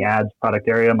within the ads product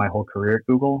area my whole career at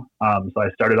Google. So I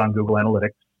started on Google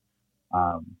Analytics,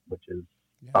 which is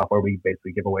software we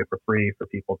basically give away for free for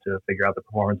people to figure out the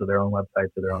performance of their own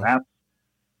websites or their own apps.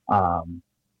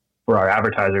 For our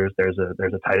advertisers, there's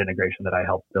a tight integration that I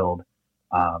helped build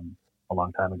a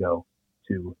long time ago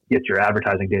to get your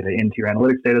advertising data into your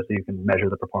analytics data so you can measure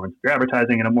the performance of your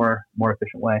advertising in a more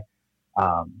efficient way.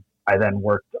 I then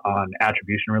worked on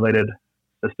attribution related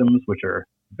systems, which are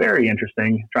very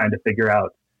interesting, trying to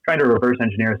reverse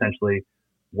engineer essentially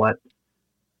what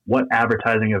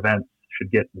advertising events should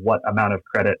get what amount of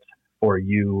credit for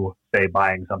you, say,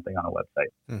 buying something on a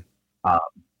website,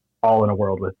 all in a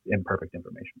world with imperfect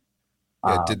information.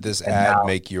 Yeah, did this ad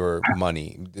make your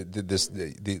money? Did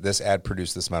this ad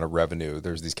produce this amount of revenue?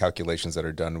 There's these calculations that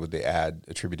are done with the ad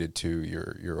attributed to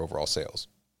your overall sales.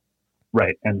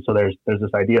 Right, and so there's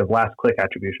this idea of last click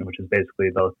attribution, which is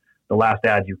basically the last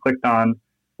ad you clicked on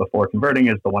before converting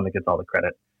is the one that gets all the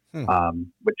credit,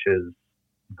 which is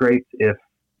great if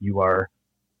you are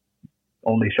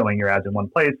only showing your ads in one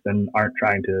place and aren't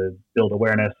trying to build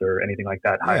awareness or anything like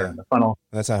that higher in the funnel.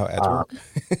 That's not how ads work.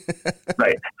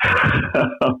 Right.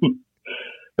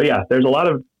 But yeah, there's a lot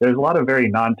of very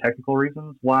non-technical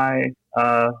reasons why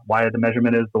the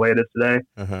measurement is the way it is today.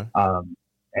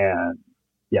 And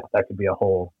yeah, that could be a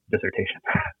whole dissertation.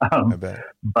 I bet.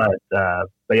 But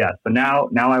yeah, so now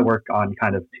I work on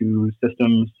kind of two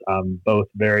systems, both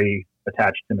very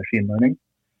attached to machine learning.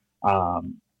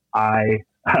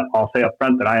 I'll say up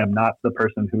front that I am not the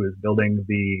person who is building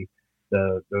the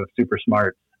super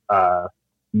smart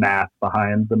math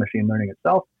behind the machine learning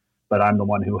itself, but I'm the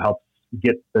one who helps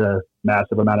get the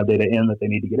massive amount of data in that they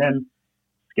need to get in,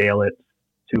 scale it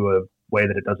to a way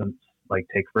that it doesn't like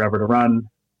take forever to run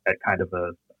at kind of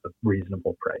a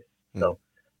reasonable price. So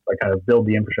I kind of build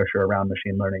the infrastructure around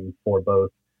machine learning for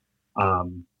both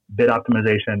bid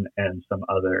optimization and some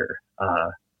other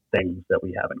things that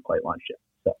we haven't quite launched yet.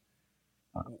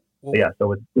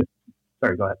 So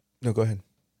sorry, go ahead. No, go ahead.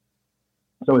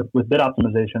 So with bid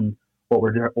optimization, what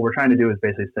we're trying to do is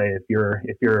basically say if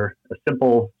you're a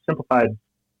simplified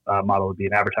model would be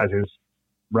an advertiser's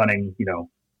running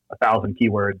 1,000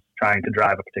 keywords trying to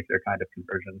drive a particular kind of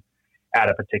conversion at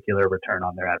a particular return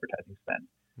on their advertising spend,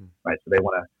 right? So they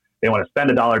want to spend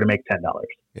 $1 to make $10.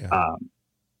 Yeah.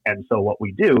 And so what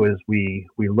we do is we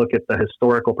look at the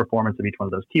historical performance of each one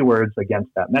of those keywords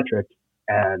against that metric,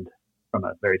 and from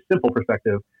a very simple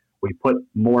perspective, we put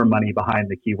more money behind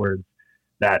the keywords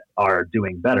that are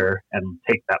doing better and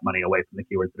take that money away from the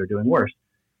keywords that are doing worse,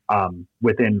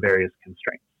 within various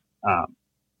constraints.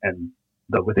 And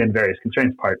the within various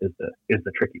constraints part is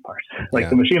the tricky part.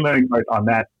 The machine learning part on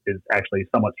that is actually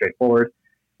somewhat straightforward.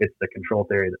 It's the control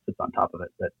theory that sits on top of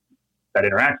it that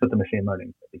interacts with the machine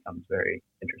learning that becomes very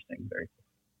interesting.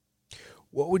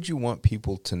 What would you want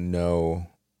people to know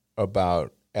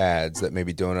about ads that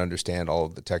maybe don't understand all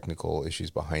of the technical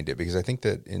issues behind it? Because I think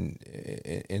that in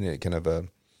a kind of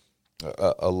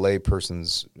a lay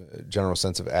person's general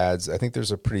sense of ads, I think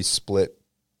there's a pretty split.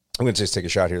 I'm going to just take a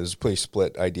shot here. There's a pretty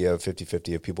split idea of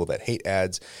 50-50 of people that hate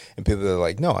ads and people that are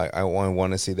like, no, I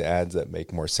want to see the ads that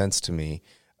make more sense to me.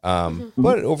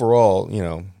 But overall,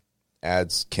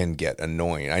 ads can get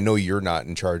annoying. I know you're not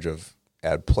in charge of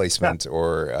ad placement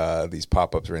or these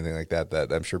pop-ups or anything like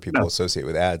that I'm sure people associate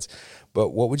with ads. But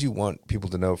what would you want people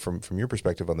to know from your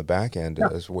perspective on the back end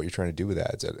as what you're trying to do with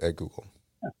ads at Google?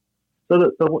 So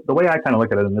the way I kind of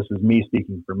look at it, and this is me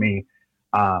speaking for me,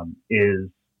 is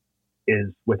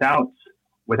without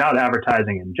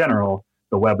advertising in general,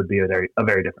 the web would be a very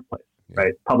different place,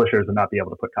 right? Publishers would not be able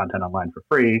to put content online for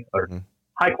free or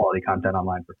high quality content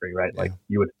online for free, right? Like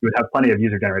you would have plenty of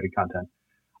user generated content.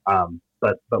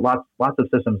 But lots of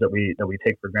systems that we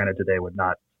take for granted today would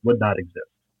not exist.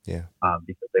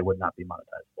 Because they would not be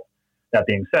monetizable. That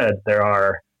being said, there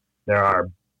are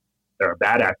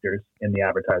bad actors in the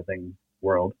advertising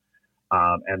world,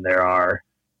 and there are,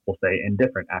 we'll say,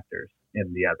 indifferent actors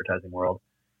in the advertising world.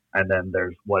 And then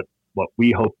there's what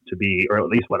we hope to be, or at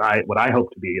least what I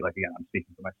hope to be. Like, again, I'm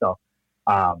speaking for myself.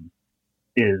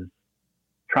 Is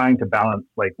trying to balance.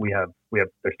 Like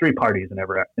there's three parties in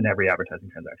every advertising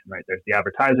transaction, right? There's the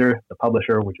advertiser, the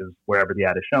publisher, which is wherever the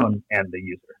ad is shown, and the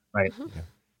user, right?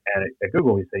 And at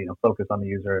Google, we say, focus on the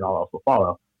user and all else will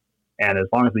follow. And as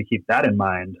long as we keep that in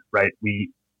mind, right,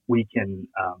 we can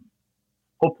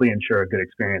hopefully ensure a good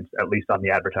experience, at least on the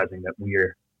advertising that we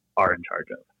are in charge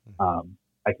of.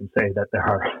 I can say that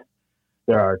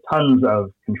there are tons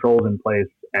of controls in place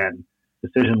and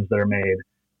decisions that are made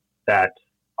that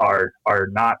are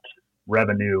not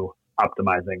revenue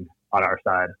optimizing on our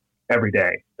side every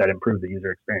day that improve the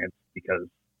user experience because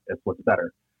it's what's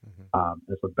better.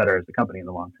 It's what's better as a company in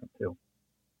the long term too.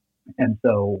 And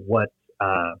so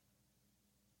I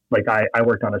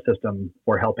worked on a system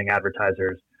for helping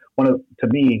advertisers. To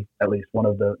me, at least, one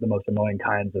of the most annoying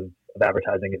kinds of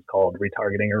advertising is called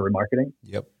retargeting or remarketing.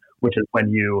 Which is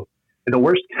when the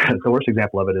worst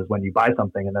example of it is when you buy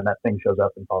something and then that thing shows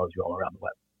up and follows you all around the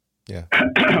web.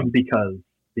 because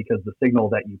the signal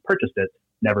that you purchased it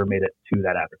never made it to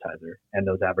that advertiser, and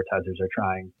those advertisers are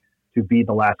trying to be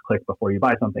the last click before you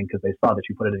buy something because they saw that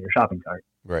you put it in your shopping cart.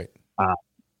 Right.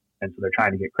 And so they're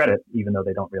trying to get credit even though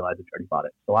they don't realize that you already bought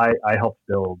it. So I helped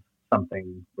build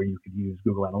something where you could use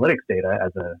Google Analytics data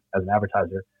as an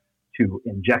advertiser to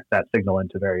inject that signal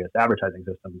into various advertising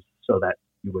systems so that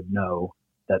you would know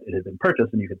that it had been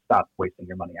purchased and you could stop wasting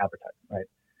your money advertising, right?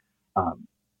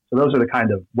 So those are the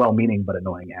kind of well-meaning but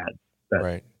annoying ads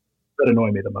that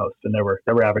annoy me the most. And there were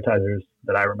advertisers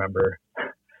that I remember.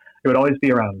 It would always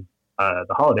be around the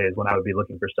holidays when I would be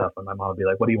looking for stuff, and my mom would be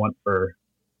like, "What do you want for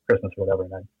Christmas or whatever?"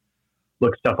 And I'd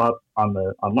look stuff up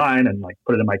online and like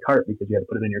put it in my cart because you had to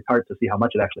put it in your cart to see how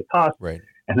much it actually cost. Right.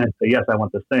 And then say, "Yes, I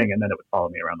want this thing," and then it would follow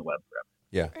me around the web forever.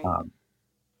 Yeah.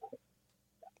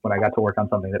 When I got to work on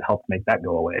something that helped make that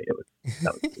go away,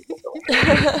 that was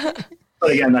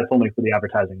But again, that's only for the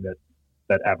advertising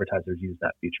that advertisers use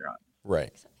that feature on.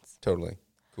 Right. Totally.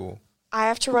 Cool. I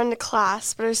have to run to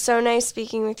class, but it was so nice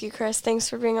speaking with you, Chris. Thanks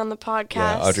for being on the podcast.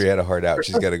 Yeah, Audrey had a heart out.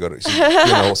 She's got to go she's doing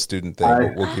a whole student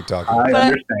thing. We'll keep talking. I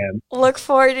understand. Look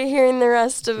forward to hearing the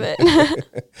rest of it.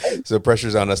 So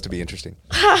pressure's on us to be interesting.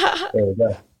 There we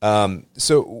go.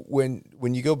 So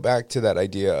when you go back to that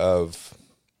idea of,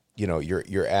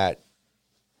 you're at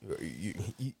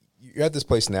this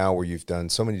place now where you've done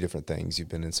so many different things. You've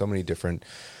been in so many different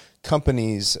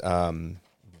companies. I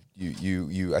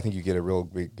think you get a real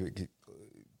big,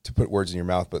 to put words in your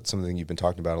mouth, but something you've been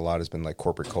talking about a lot has been like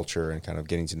corporate culture and kind of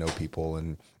getting to know people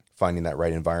and finding that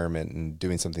right environment and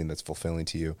doing something that's fulfilling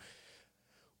to you.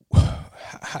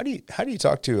 How do you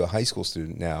talk to a high school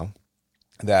student now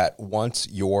that wants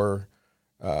your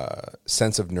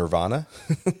sense of nirvana,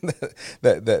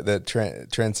 that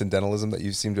transcendentalism that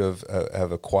you seem to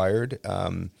have acquired,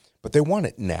 but they want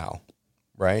it now,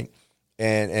 right?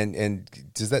 And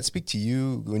does that speak to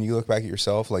you when you look back at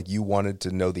yourself? Like you wanted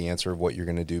to know the answer of what you're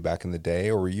going to do back in the day,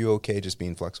 or were you okay just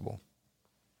being flexible?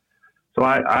 So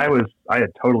I had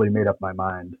totally made up my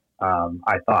mind.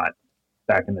 I thought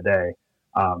back in the day,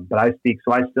 but I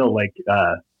still like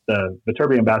the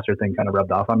Viterbi ambassador thing kind of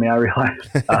rubbed off on me. I realized,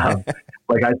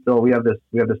 we have this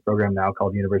program now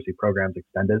called University Programs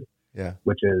Extended,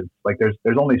 which is like there's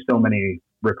only so many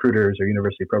recruiters or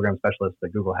university program specialists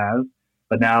that Google has.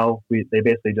 But now they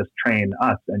basically just train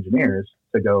us engineers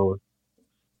to go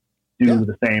do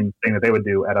the same thing that they would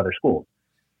do at other schools.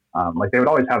 Like they would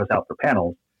always have us out for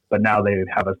panels, but now they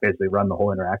have us basically run the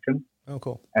whole interaction. Oh,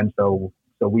 cool. And so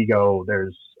so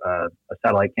there's a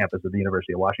satellite campus of the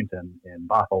University of Washington in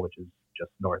Bothell, which is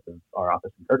just north of our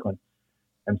office in Kirkland.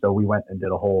 And so we went and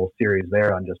did a whole series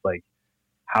there on just like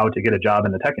how to get a job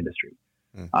in the tech industry.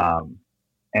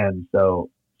 And so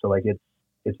like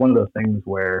it's one of those things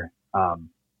where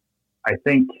I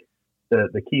think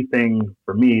the key thing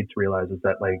for me to realize is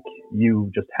that like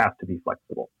you just have to be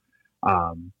flexible.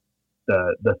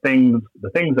 The things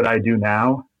that I do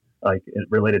now, like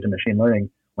related to machine learning,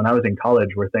 when I was in college,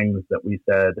 were things that we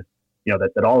said,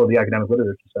 that all of the academic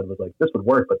literature said was like, this would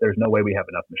work, but there's no way we have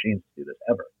enough machines to do this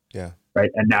ever. Yeah. Right.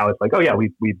 And now it's like, oh yeah,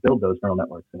 we build those neural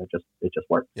networks and it just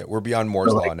works. Yeah. We're beyond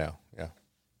Moore's law now. Yeah.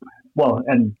 Well,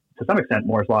 and to some extent,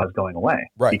 Moore's law is going away,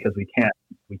 right? Because we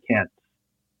can't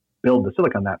build the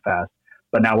silicon that fast.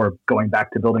 But now we're going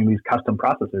back to building these custom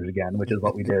processors again, which is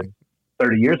what we did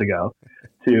 30 years ago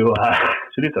to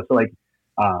do so. So like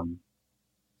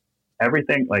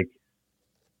everything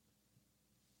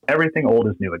old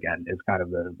is new again is kind of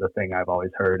the thing I've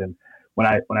always heard. And when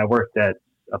I worked at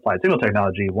Applied Signal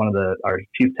Technology, our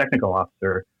chief technical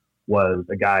officer was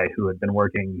a guy who had been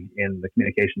working in the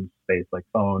communications space, like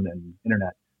phone and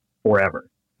internet, forever.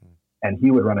 And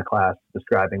he would run a class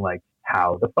describing like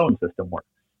how the phone system works.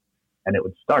 And it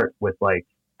would start with like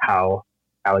how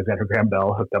Alexander Graham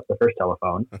Bell hooked up the first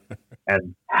telephone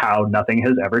and how nothing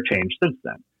has ever changed since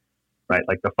then, right?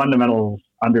 Like the fundamentals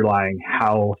underlying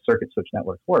how circuit switch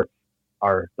networks work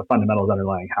are the fundamentals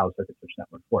underlying how circuit switch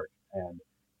networks work. And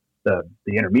the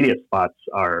intermediate spots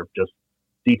are just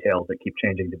details that keep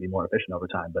changing to be more efficient over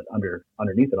time. But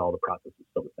underneath it all, the process is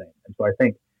still the same. And so I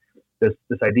think this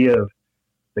idea of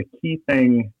the key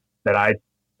thing that I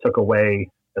took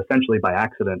away essentially by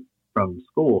accident from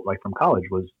school, like from college,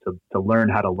 was to learn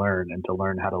how to learn and to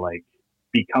learn how to like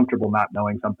be comfortable not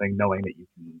knowing something, knowing that you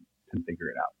can figure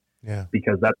it out. Yeah.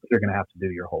 Because that's what you're going to have to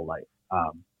do your whole life.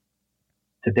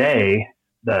 Today,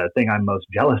 the thing I'm most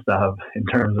jealous of in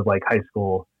terms of like high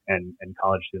school and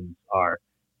college students are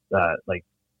like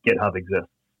GitHub exists,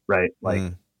 right?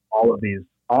 Like all of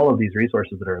these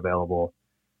resources that are available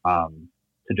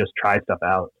to just try stuff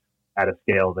out at a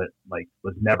scale that like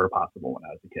was never possible when I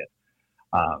was a kid.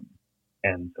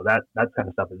 And so that kind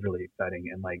of stuff is really exciting.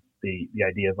 And like the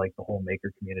idea of like the whole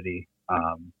maker community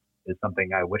is something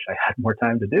I wish I had more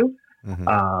time to do.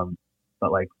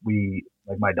 But like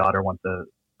my daughter wants a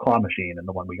claw machine, and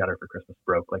the one we got her for Christmas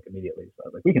broke like immediately. So I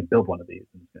was like, we can build one of these,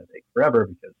 and it's going to take forever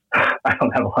because I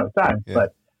don't have a lot of time. Yeah.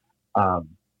 But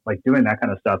like doing that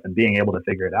kind of stuff and being able to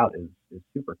figure it out is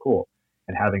super cool.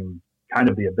 And having kind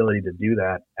of the ability to do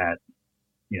that at,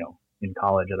 in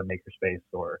college at a makerspace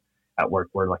or at work,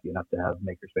 we're lucky enough to have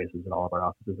makerspaces in all of our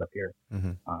offices up here.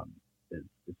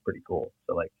 Is pretty cool.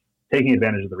 So like taking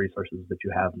advantage of the resources that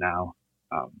you have now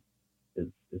is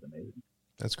amazing.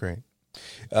 That's great.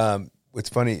 What's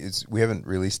funny is we haven't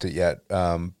released it yet,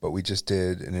 but we just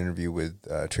did an interview with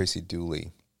Tracy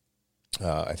Dooley,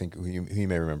 I think who you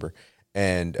may remember.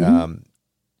 And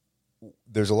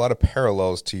there's a lot of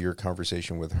parallels to your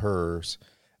conversation with hers.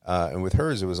 And with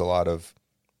hers, it was a lot of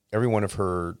every one of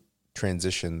her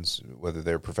transitions, whether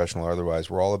they're professional or otherwise,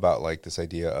 were all about like this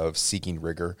idea of seeking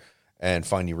rigor and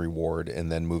finding reward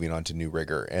and then moving on to new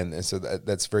rigor. And so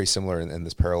that's very similar in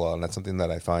this parallel. And that's something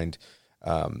that I find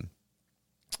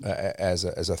as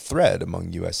a thread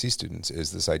among USC students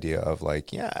is this idea of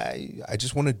like, I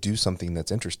just want to do something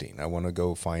that's interesting. I want to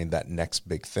go find that next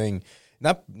big thing,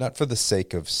 not for the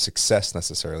sake of success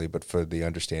necessarily, but for the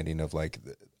understanding of like,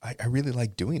 I really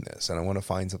like doing this and I want to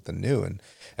find something new. And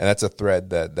that's a thread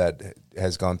that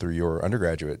has gone through your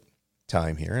undergraduate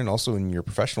time here and also in your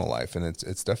professional life. And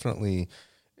it's definitely,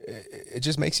 it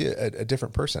just makes you a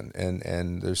different person.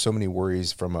 And there's so many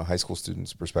worries from a high school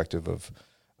student's perspective of,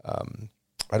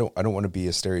 I don't want to be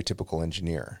a stereotypical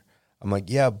engineer. I'm like,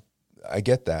 yeah, I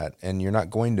get that. And you're not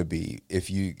going to be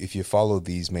if you follow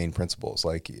these main principles.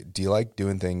 Like, do you like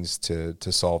doing things to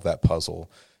solve that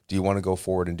puzzle? Do you want to go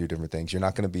forward and do different things? You're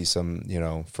not going to be some,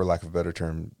 for lack of a better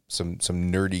term, some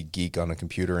nerdy geek on a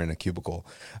computer in a cubicle.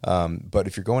 But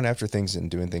if you're going after things and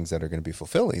doing things that are going to be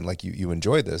fulfilling, like you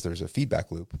enjoy this, there's a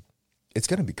feedback loop. It's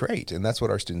going to be great. And that's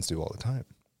what our students do all the time.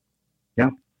 Yeah.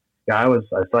 Yeah.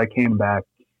 I came back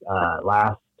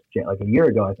like a year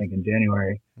ago, I think in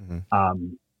January,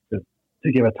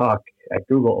 to give a talk at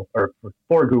Google or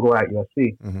for Google at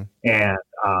USC. And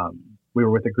we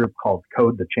were with a group called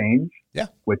Code the Change,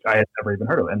 which I had never even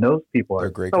heard of. And those people are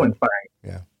so inspiring.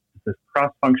 Yeah. It's this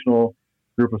cross-functional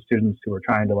group of students who are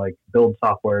trying to like build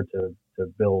software to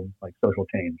build like social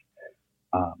change.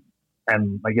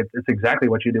 And like, it's exactly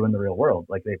what you do in the real world.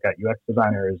 Like they've got UX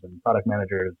designers and product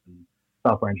managers and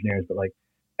software engineers, but like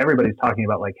everybody's talking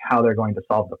about like how they're going to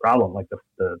solve the problem. Like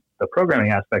the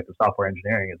programming aspect of software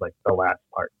engineering is like the last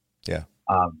part. Yeah.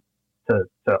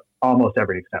 To almost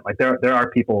every extent. Like there are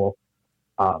people,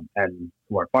 and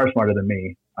who are far smarter than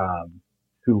me,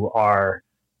 who are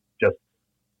just,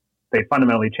 they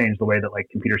fundamentally change the way that like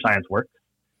computer science works.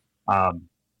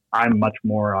 I'm much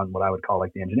more on what I would call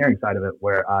like the engineering side of it,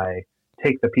 where I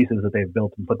take the pieces that they've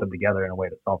built and put them together in a way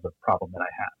that solves a problem that I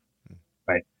have.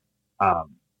 Right.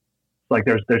 Like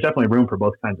there's definitely room for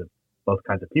both kinds of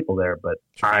people there, but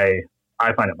sure.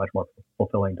 I find it much more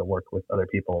fulfilling to work with other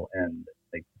people and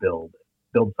like build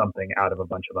something out of a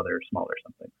bunch of other smaller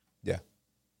something. Yeah,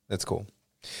 that's cool.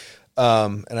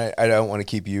 And I don't want to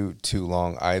keep you too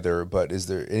long either, but is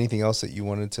there anything else that you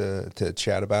wanted to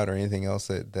chat about, or anything else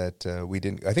that we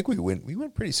didn't? I think we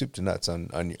went pretty soup to nuts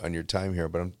on your time here,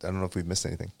 but I don't know if we've missed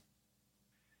anything.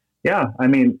 Yeah, I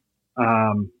mean,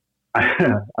 so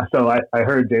I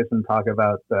heard Jason talk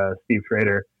about Steve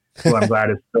Schrader, who I'm glad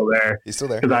is still there. He's still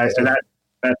there. Because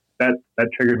that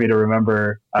triggered me to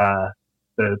remember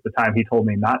the time he told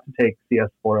me not to take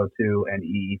CS402 and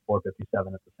EE457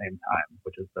 at the same time,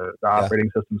 which is the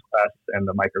operating systems class and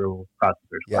the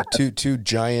microprocessors class. Two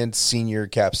giant senior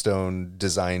capstone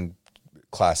design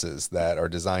classes that are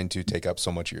designed to take up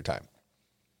so much of your time.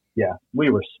 Yeah,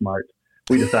 we were smart.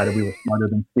 We decided we were smarter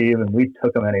than Steve, and we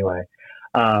took them anyway.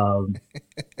 And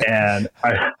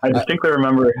I distinctly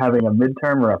remember having a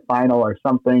midterm or a final or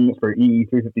something for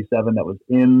EE357 that was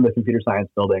in the computer science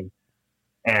building,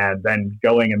 and then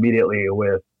going immediately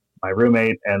with my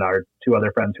roommate and our two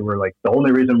other friends who were like, the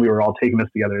only reason we were all taking this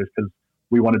together is because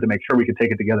we wanted to make sure we could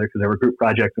take it together because they were group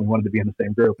projects and we wanted to be in the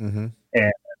same group. Mm-hmm.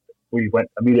 And we went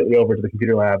immediately over to the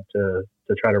computer lab to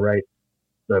try to write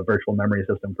the virtual memory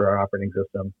system for our operating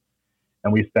system.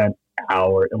 And we spent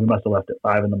hours, and we must have left at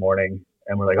 5 a.m.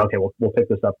 And we're like, okay, we'll pick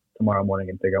this up tomorrow morning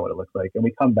and figure out what it looks like. And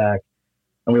we come back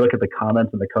and we look at the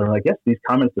comments in the code. And we're like, yes, these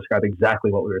comments describe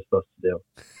exactly what we were supposed to do.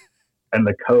 And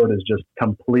the code is just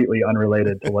completely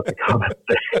unrelated to what the comments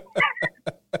say.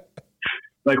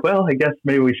 Like, well, I guess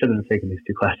maybe we shouldn't have taken these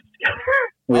two classes together.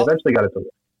 We eventually got it to work.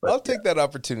 I'll take that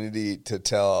opportunity to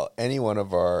tell any one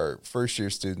of our first year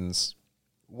students,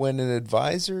 when an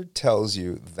advisor tells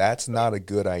you that's not a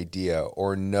good idea,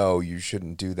 or no, you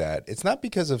shouldn't do that, it's not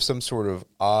because of some sort of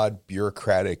odd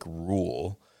bureaucratic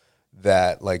rule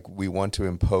that like we want to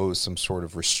impose some sort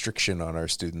of restriction on our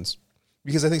students.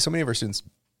 Because I think so many of our students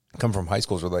come from high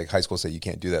schools where like high schools say you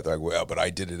can't do that. They're like, well, but I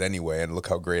did it anyway, and look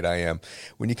how great I am.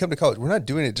 When you come to college, we're not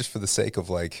doing it just for the sake of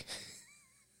like,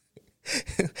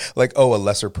 like, oh, a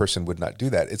lesser person would not do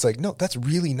that. It's like, no, that's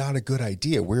really not a good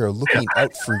idea. We are looking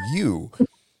out for you.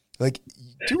 Like,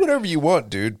 do whatever you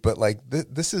want, dude. But like,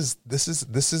 this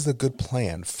is a good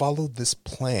plan. Follow this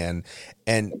plan,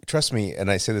 and trust me.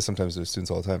 And I say this sometimes to students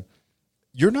all the time.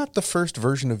 You're not the first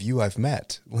version of you I've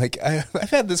met. Like I've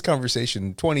had this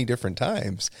conversation 20 different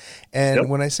times, and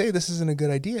when I say this isn't a good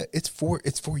idea, it's for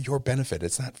your benefit.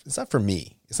 It's not for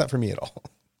me. It's not for me at all.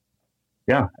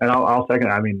 Yeah, and I'll second.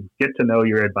 I mean, get to know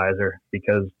your advisor,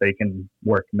 because they can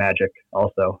work magic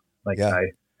also. Like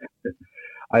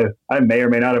I may or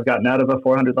may not have gotten out of a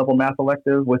 400 level math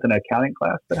elective with an accounting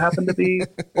class that happened to be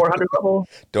 400 level.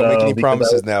 Don't make any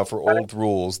promises now for old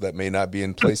rules that may not be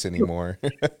in place anymore.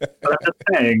 But I'm just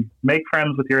saying, make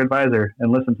friends with your advisor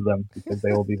and listen to them, because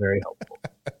they will be very helpful.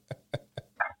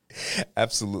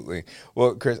 Absolutely.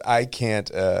 Well, Chris, I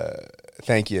can't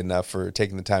thank you enough for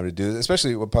taking the time to do this,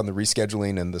 especially upon the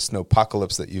rescheduling and the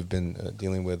snowpocalypse that you've been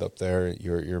dealing with up there,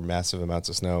 your massive amounts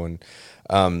of snow.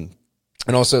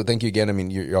 And also, thank you again. I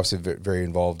mean, you're also very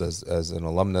involved as an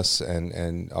alumnus,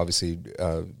 and obviously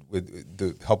with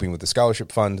the helping with the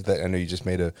scholarship fund that I know you just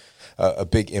made a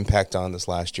big impact on this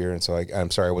last year. And so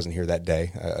I'm sorry I wasn't here that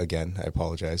day. Again, I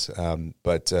apologize.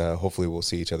 But hopefully we'll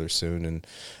see each other soon.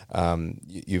 And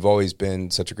you've always been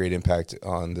such a great impact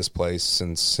on this place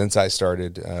since I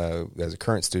started as a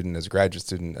current student, as a graduate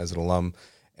student, as an alum.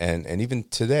 And even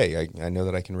today, I know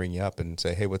that I can ring you up and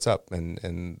say, hey, what's up?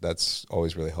 And that's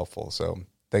always really helpful. So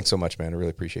thanks so much, man. I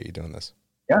really appreciate you doing this.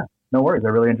 Yeah, no worries. I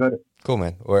really enjoyed it. Cool,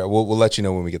 man. We'll let you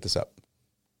know when we get this up.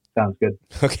 Sounds good.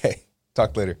 Okay.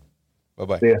 Talk later.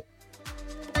 Bye-bye. See ya.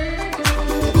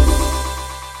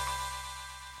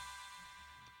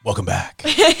 Welcome back.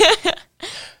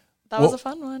 That was a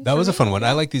fun one. That was a fun one.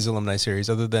 I like these alumni series,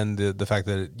 other than the fact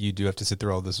that you do have to sit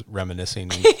through all this reminiscing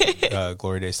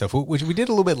Glory Day stuff, which we did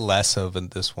a little bit less of in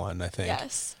this one, I think.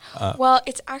 Yes. Well,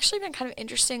 it's actually been kind of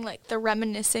interesting, like the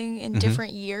reminiscing in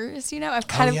different years. You know, I've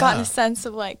kind of gotten a sense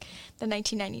of like the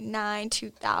 1999,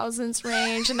 2000s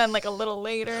range, and then like a little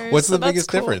later. What's the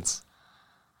biggest difference?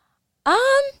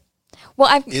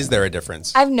 Well, Is there a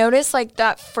difference? I've noticed like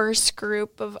that first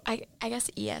group of I guess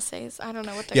ESAs. I don't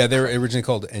know what they were originally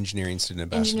called Engineering Student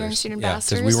Ambassadors. Engineering Student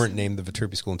Ambassadors. Because we weren't named the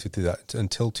Viterbi School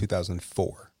until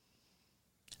 2004.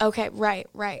 Okay, right.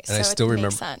 And so I still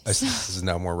remember. This is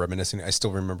now more reminiscing. I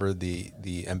still remember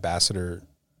the ambassador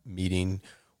meeting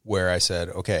where I said,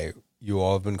 "Okay, you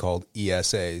all have been called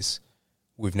ESAs.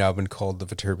 We've now been called the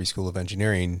Viterbi School of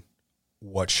Engineering.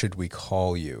 What should we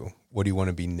call you? What do you want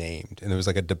to be named?" And there was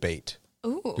like a debate.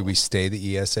 Ooh. Do we stay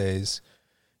the ESAs?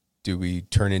 Do we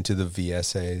turn into the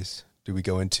VSAs? Do we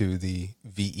go into the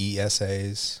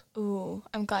VESAs? Ooh,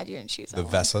 I'm glad you didn't choose that the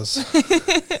one. VESAs.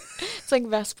 It's like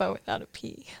Vespa without a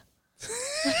P.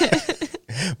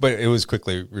 But it was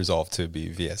quickly resolved to be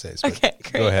VSAs. Okay,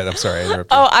 great. Go ahead. I'm sorry. I interrupted.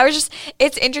 Oh,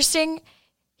 it's interesting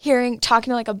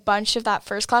talking to like a bunch of that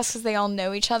first class because they all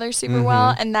know each other super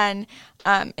well. And then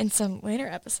in some later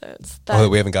episodes. That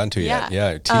we haven't gotten to yet.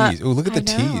 Yeah, tease. Oh, look at the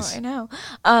tease. I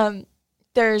know.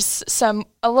 There's a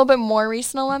little bit more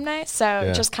recent alumni,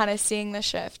 so just kind of seeing the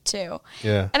shift too.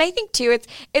 Yeah. And I think too,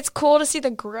 it's cool to see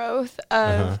the growth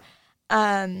of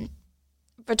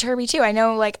Viterbi too. I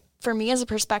know, like, for me as a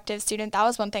prospective student, that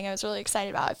was one thing I was really excited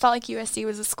about. I felt like USC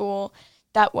was a school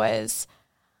that was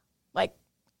like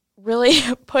really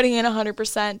putting in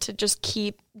 100% to just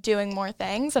keep doing more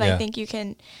things. And I think you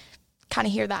can kind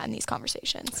of hear that in these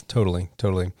conversations. Totally.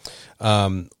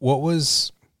 What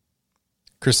was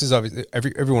Chris? Is obviously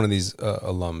every one of these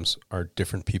alums are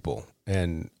different people.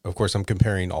 And of course I'm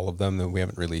comparing all of them, though we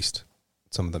haven't released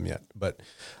some of them yet. But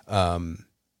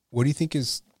what do you think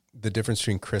is the difference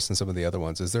between Chris and some of the other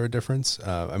ones? Is there a difference?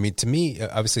 I mean, to me,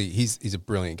 obviously he's a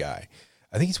brilliant guy.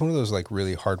 I think he's one of those like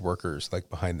really hard workers, like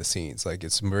behind the scenes. Like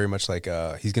it's very much like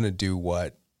he's going to do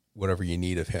whatever you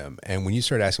need of him. And when you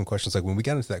start asking questions, like when we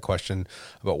got into that question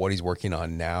about what he's working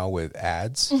on now with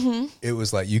ads, it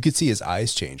was like, you could see his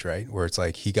eyes change, right? Where it's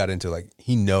like, he got into like,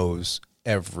 he knows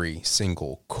every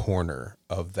single corner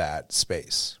of that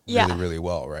space really, really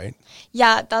well, right?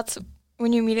 Yeah. That's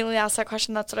when you immediately asked that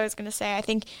question. That's what I was going to say. I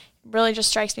think it really just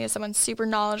strikes me as someone super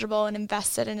knowledgeable and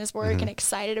invested in his work and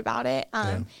excited about it.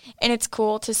 And it's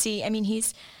cool to see. I mean,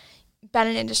 he's been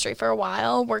in industry for a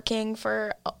while, working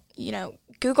for,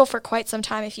 Google for quite some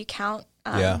time, if you count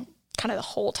kind of the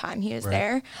whole time he was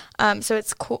there. So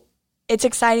it's cool. It's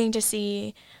exciting to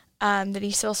see that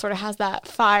he still sort of has that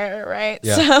fire, right?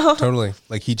 Yeah, so. Totally.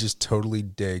 Like he just totally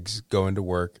digs going to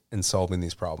work and solving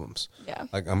these problems. Yeah.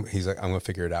 Like he's like, I'm going to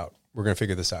figure it out. We're going to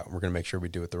figure this out. We're going to make sure we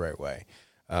do it the right way.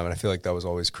 And I feel like that was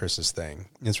always Chris's thing.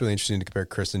 And it's really interesting to compare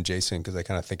Chris and Jason because I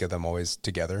kind of think of them always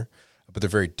together, but they're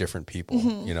very different people.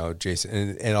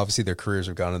 Jason, and obviously their careers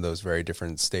have gone in those very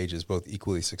different stages, both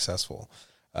equally successful.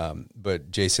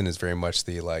 But Jason is very much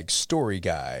the like story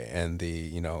guy and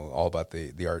the, all about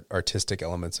the artistic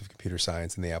elements of computer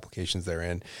science and the applications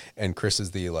therein. And Chris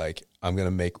is the like, I'm going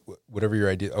to make whatever your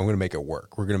idea, I'm going to make it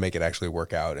work. We're going to make it actually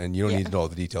work out. And you don't need to know all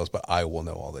the details, but I will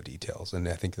know all the details. And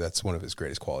I think that's one of his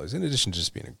greatest qualities, in addition to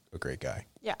just being a great guy.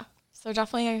 Yeah. So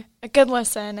definitely a good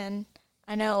listen. And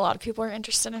I know a lot of people are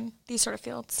interested in these sort of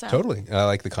fields. So. Totally. I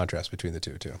like the contrast between the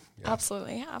two too. Yeah.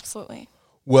 Absolutely.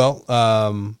 Well,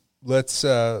 let's,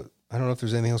 I don't know if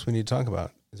there's anything else we need to talk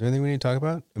about. Is there anything we need to talk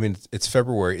about? I mean, it's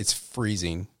February. It's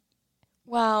freezing.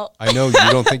 Well, I know you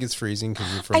don't think it's freezing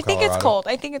because you're from Colorado.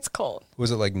 I think it's cold.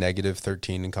 Was it like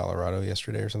 -13 in Colorado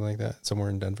yesterday or something like that? Somewhere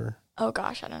in Denver? Oh,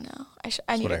 gosh, I don't know.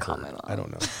 I need to call my mom. I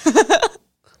don't know.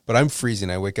 But I'm freezing.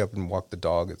 I wake up and walk the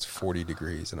dog. It's 40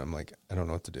 degrees, and I'm like, I don't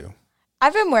know what to do.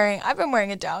 I've been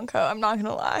wearing a down coat. I'm not going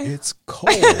to lie. It's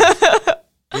cold.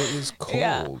 It is cold.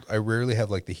 Yeah. I rarely have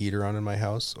like the heater on in my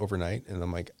house overnight, and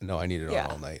I'm like, no, I need it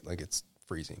on all night. Like it's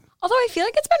freezing. Although I feel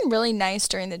like it's been really nice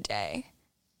during the day.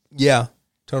 Yeah,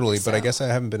 totally. So, but I guess I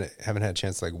haven't had a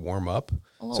chance to like warm up.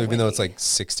 So even though it's like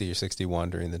 60 or 61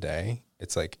 during the day,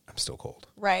 it's like I'm still cold.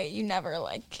 Right. You never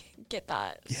like get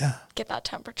that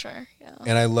temperature. Yeah.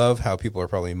 And I love how people are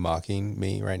probably mocking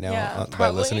me right now by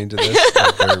listening to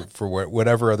this. For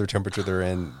whatever other temperature they're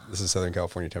in, this is Southern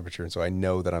California temperature. And so I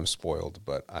know that I'm spoiled,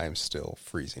 but I'm still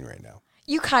freezing right now.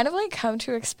 You kind of like come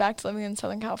to expect living in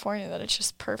Southern California that it's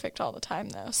just perfect all the time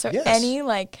though. So any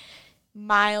like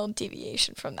mild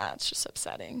deviation from that, it's just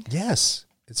upsetting. Yes.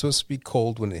 It's supposed to be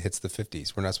cold when it hits the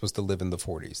 50s. We're not supposed to live in the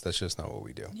 40s. That's just not what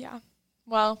we do. Yeah.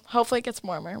 Well, hopefully it gets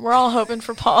warmer. We're all hoping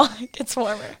for Paul it gets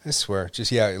warmer. I swear.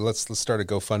 Just, let's start a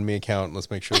GoFundMe account. Let's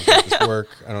make sure we make this work.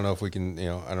 I don't know if we can,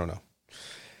 I don't know.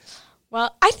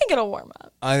 Well, I think it'll warm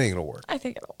up. I think it'll work. I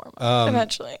think it'll warm up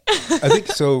eventually. I think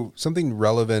so. Something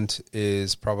relevant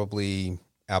is probably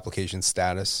application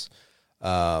status.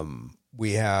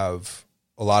 We have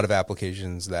a lot of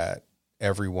applications that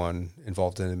everyone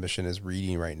involved in admission is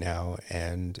reading right now.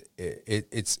 And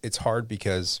it's hard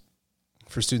because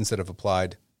for students that have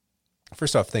applied,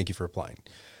 first off, thank you for applying.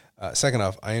 Second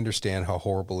off, I understand how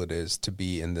horrible it is to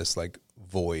be in this like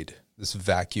void, this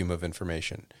vacuum of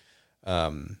information.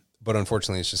 But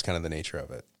unfortunately, it's just kind of the nature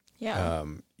of it. Yeah.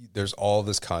 There's all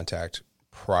this contact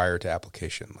prior to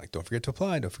application. Like, don't forget to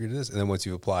apply, don't forget this. And then once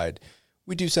you've applied,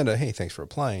 we do send a, hey, thanks for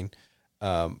applying.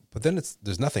 But then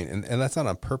there's nothing. And that's not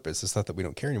on purpose. It's not that we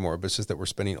don't care anymore, but it's just that we're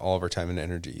spending all of our time and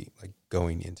energy like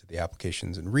going into the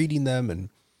applications and reading them and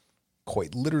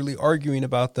quite literally arguing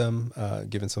about them,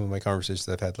 given some of my conversations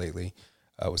that I've had lately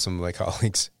with some of my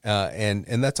colleagues.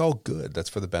 And that's all good. That's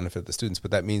for the benefit of the students.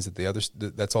 But that means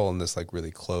that that's all in this like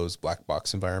really closed black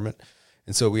box environment.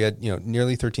 And so we had,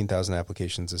 nearly 13,000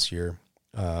 applications this year.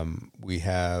 We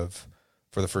have,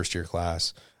 for the first year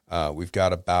class, we've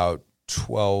got about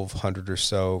 1,200 or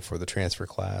so for the transfer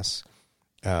class,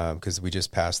 because we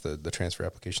just passed the transfer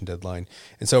application deadline.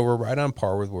 And so we're right on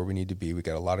par with where we need to be. We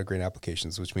got a lot of great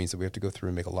applications, which means that we have to go through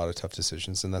and make a lot of tough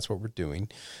decisions. And that's what we're doing.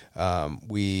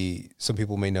 Some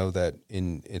people may know that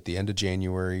at the end of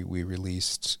January, we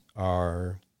released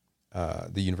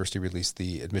the university released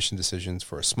the admission decisions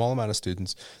for a small amount of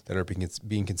students that are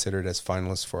being considered as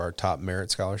finalists for our top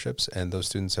merit scholarships. And those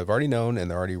students have already known,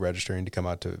 and they're already registering to come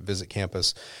out to visit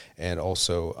campus. And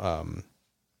also,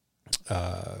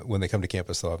 when they come to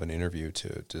campus, they'll have an interview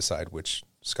to decide which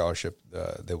scholarship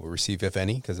they will receive, if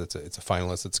any, because it's a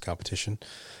finalist, it's a competition.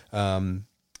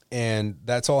 And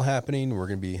that's all happening. We're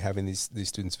going to be having these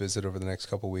students visit over the next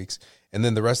couple of weeks. And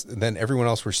then then everyone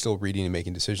else we're still reading and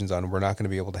making decisions on. We're not going to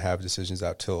be able to have decisions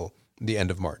out till the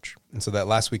end of March. And so that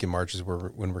last week in March is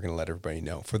when we're going to let everybody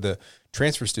know. For the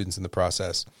transfer students in the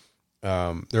process,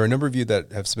 there are a number of you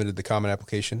that have submitted the common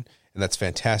application, and that's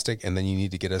fantastic. And then you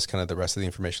need to get us kind of the rest of the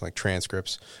information, like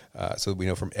transcripts, so that we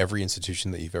know from every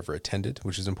institution that you've ever attended,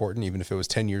 which is important. Even if it was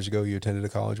 10 years ago you attended a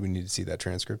college, we need to see that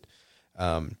transcript.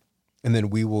 And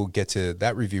then we will get to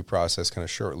that review process kind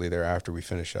of shortly thereafter. We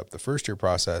finish up the first year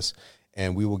process,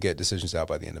 and we will get decisions out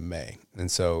by the end of May. And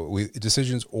so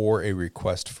decisions or a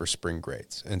request for spring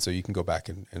grades. And so you can go back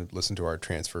and listen to our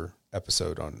transfer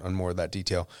episode on more of that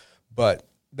detail. But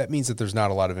that means that there's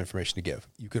not a lot of information to give.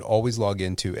 You could always log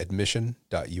into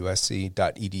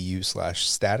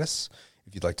admission.usc.edu/status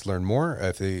if you'd like to learn more.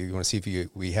 If you want to see if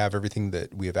we have everything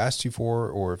that we have asked you for,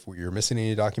 or if you're missing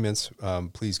any documents,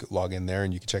 please log in there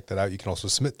and you can check that out. You can also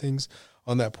submit things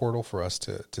on that portal for us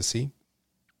to see.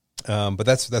 But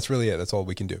that's really it. That's all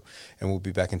we can do. And we'll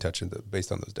be back in touch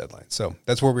based on those deadlines. So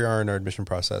that's where we are in our admission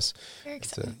process. Very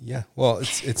exciting. Yeah. Well,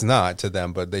 it's not to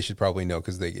them, but they should probably know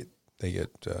because they get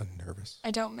nervous.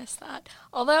 I don't miss that.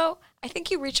 Although I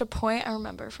think you reach a point, I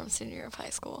remember from senior year of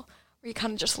high school, where you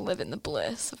kind of just live in the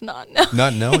bliss of not knowing.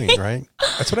 Not knowing, right?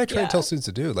 That's what I try to tell students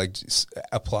to do. Like, just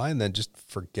apply and then just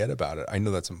forget about it. I know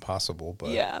that's impossible,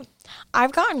 but yeah,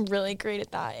 I've gotten really great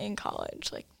at that in college.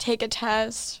 Like, take a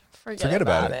test, forget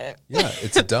about it. Yeah,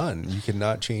 it's done. You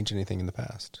cannot change anything in the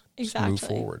past. Exactly. Just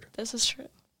move forward. This is true.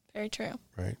 Very true.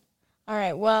 Right. All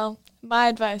right. Well, my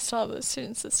advice to all those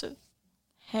students is to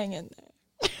hang in there.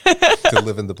 To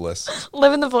live in the bliss.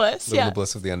 Live in the bliss. Live in the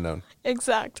bliss of the unknown.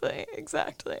 Exactly.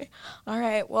 All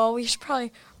right. Well, we should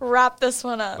probably wrap this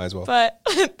one up. Might as well. But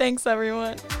thanks,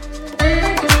 everyone.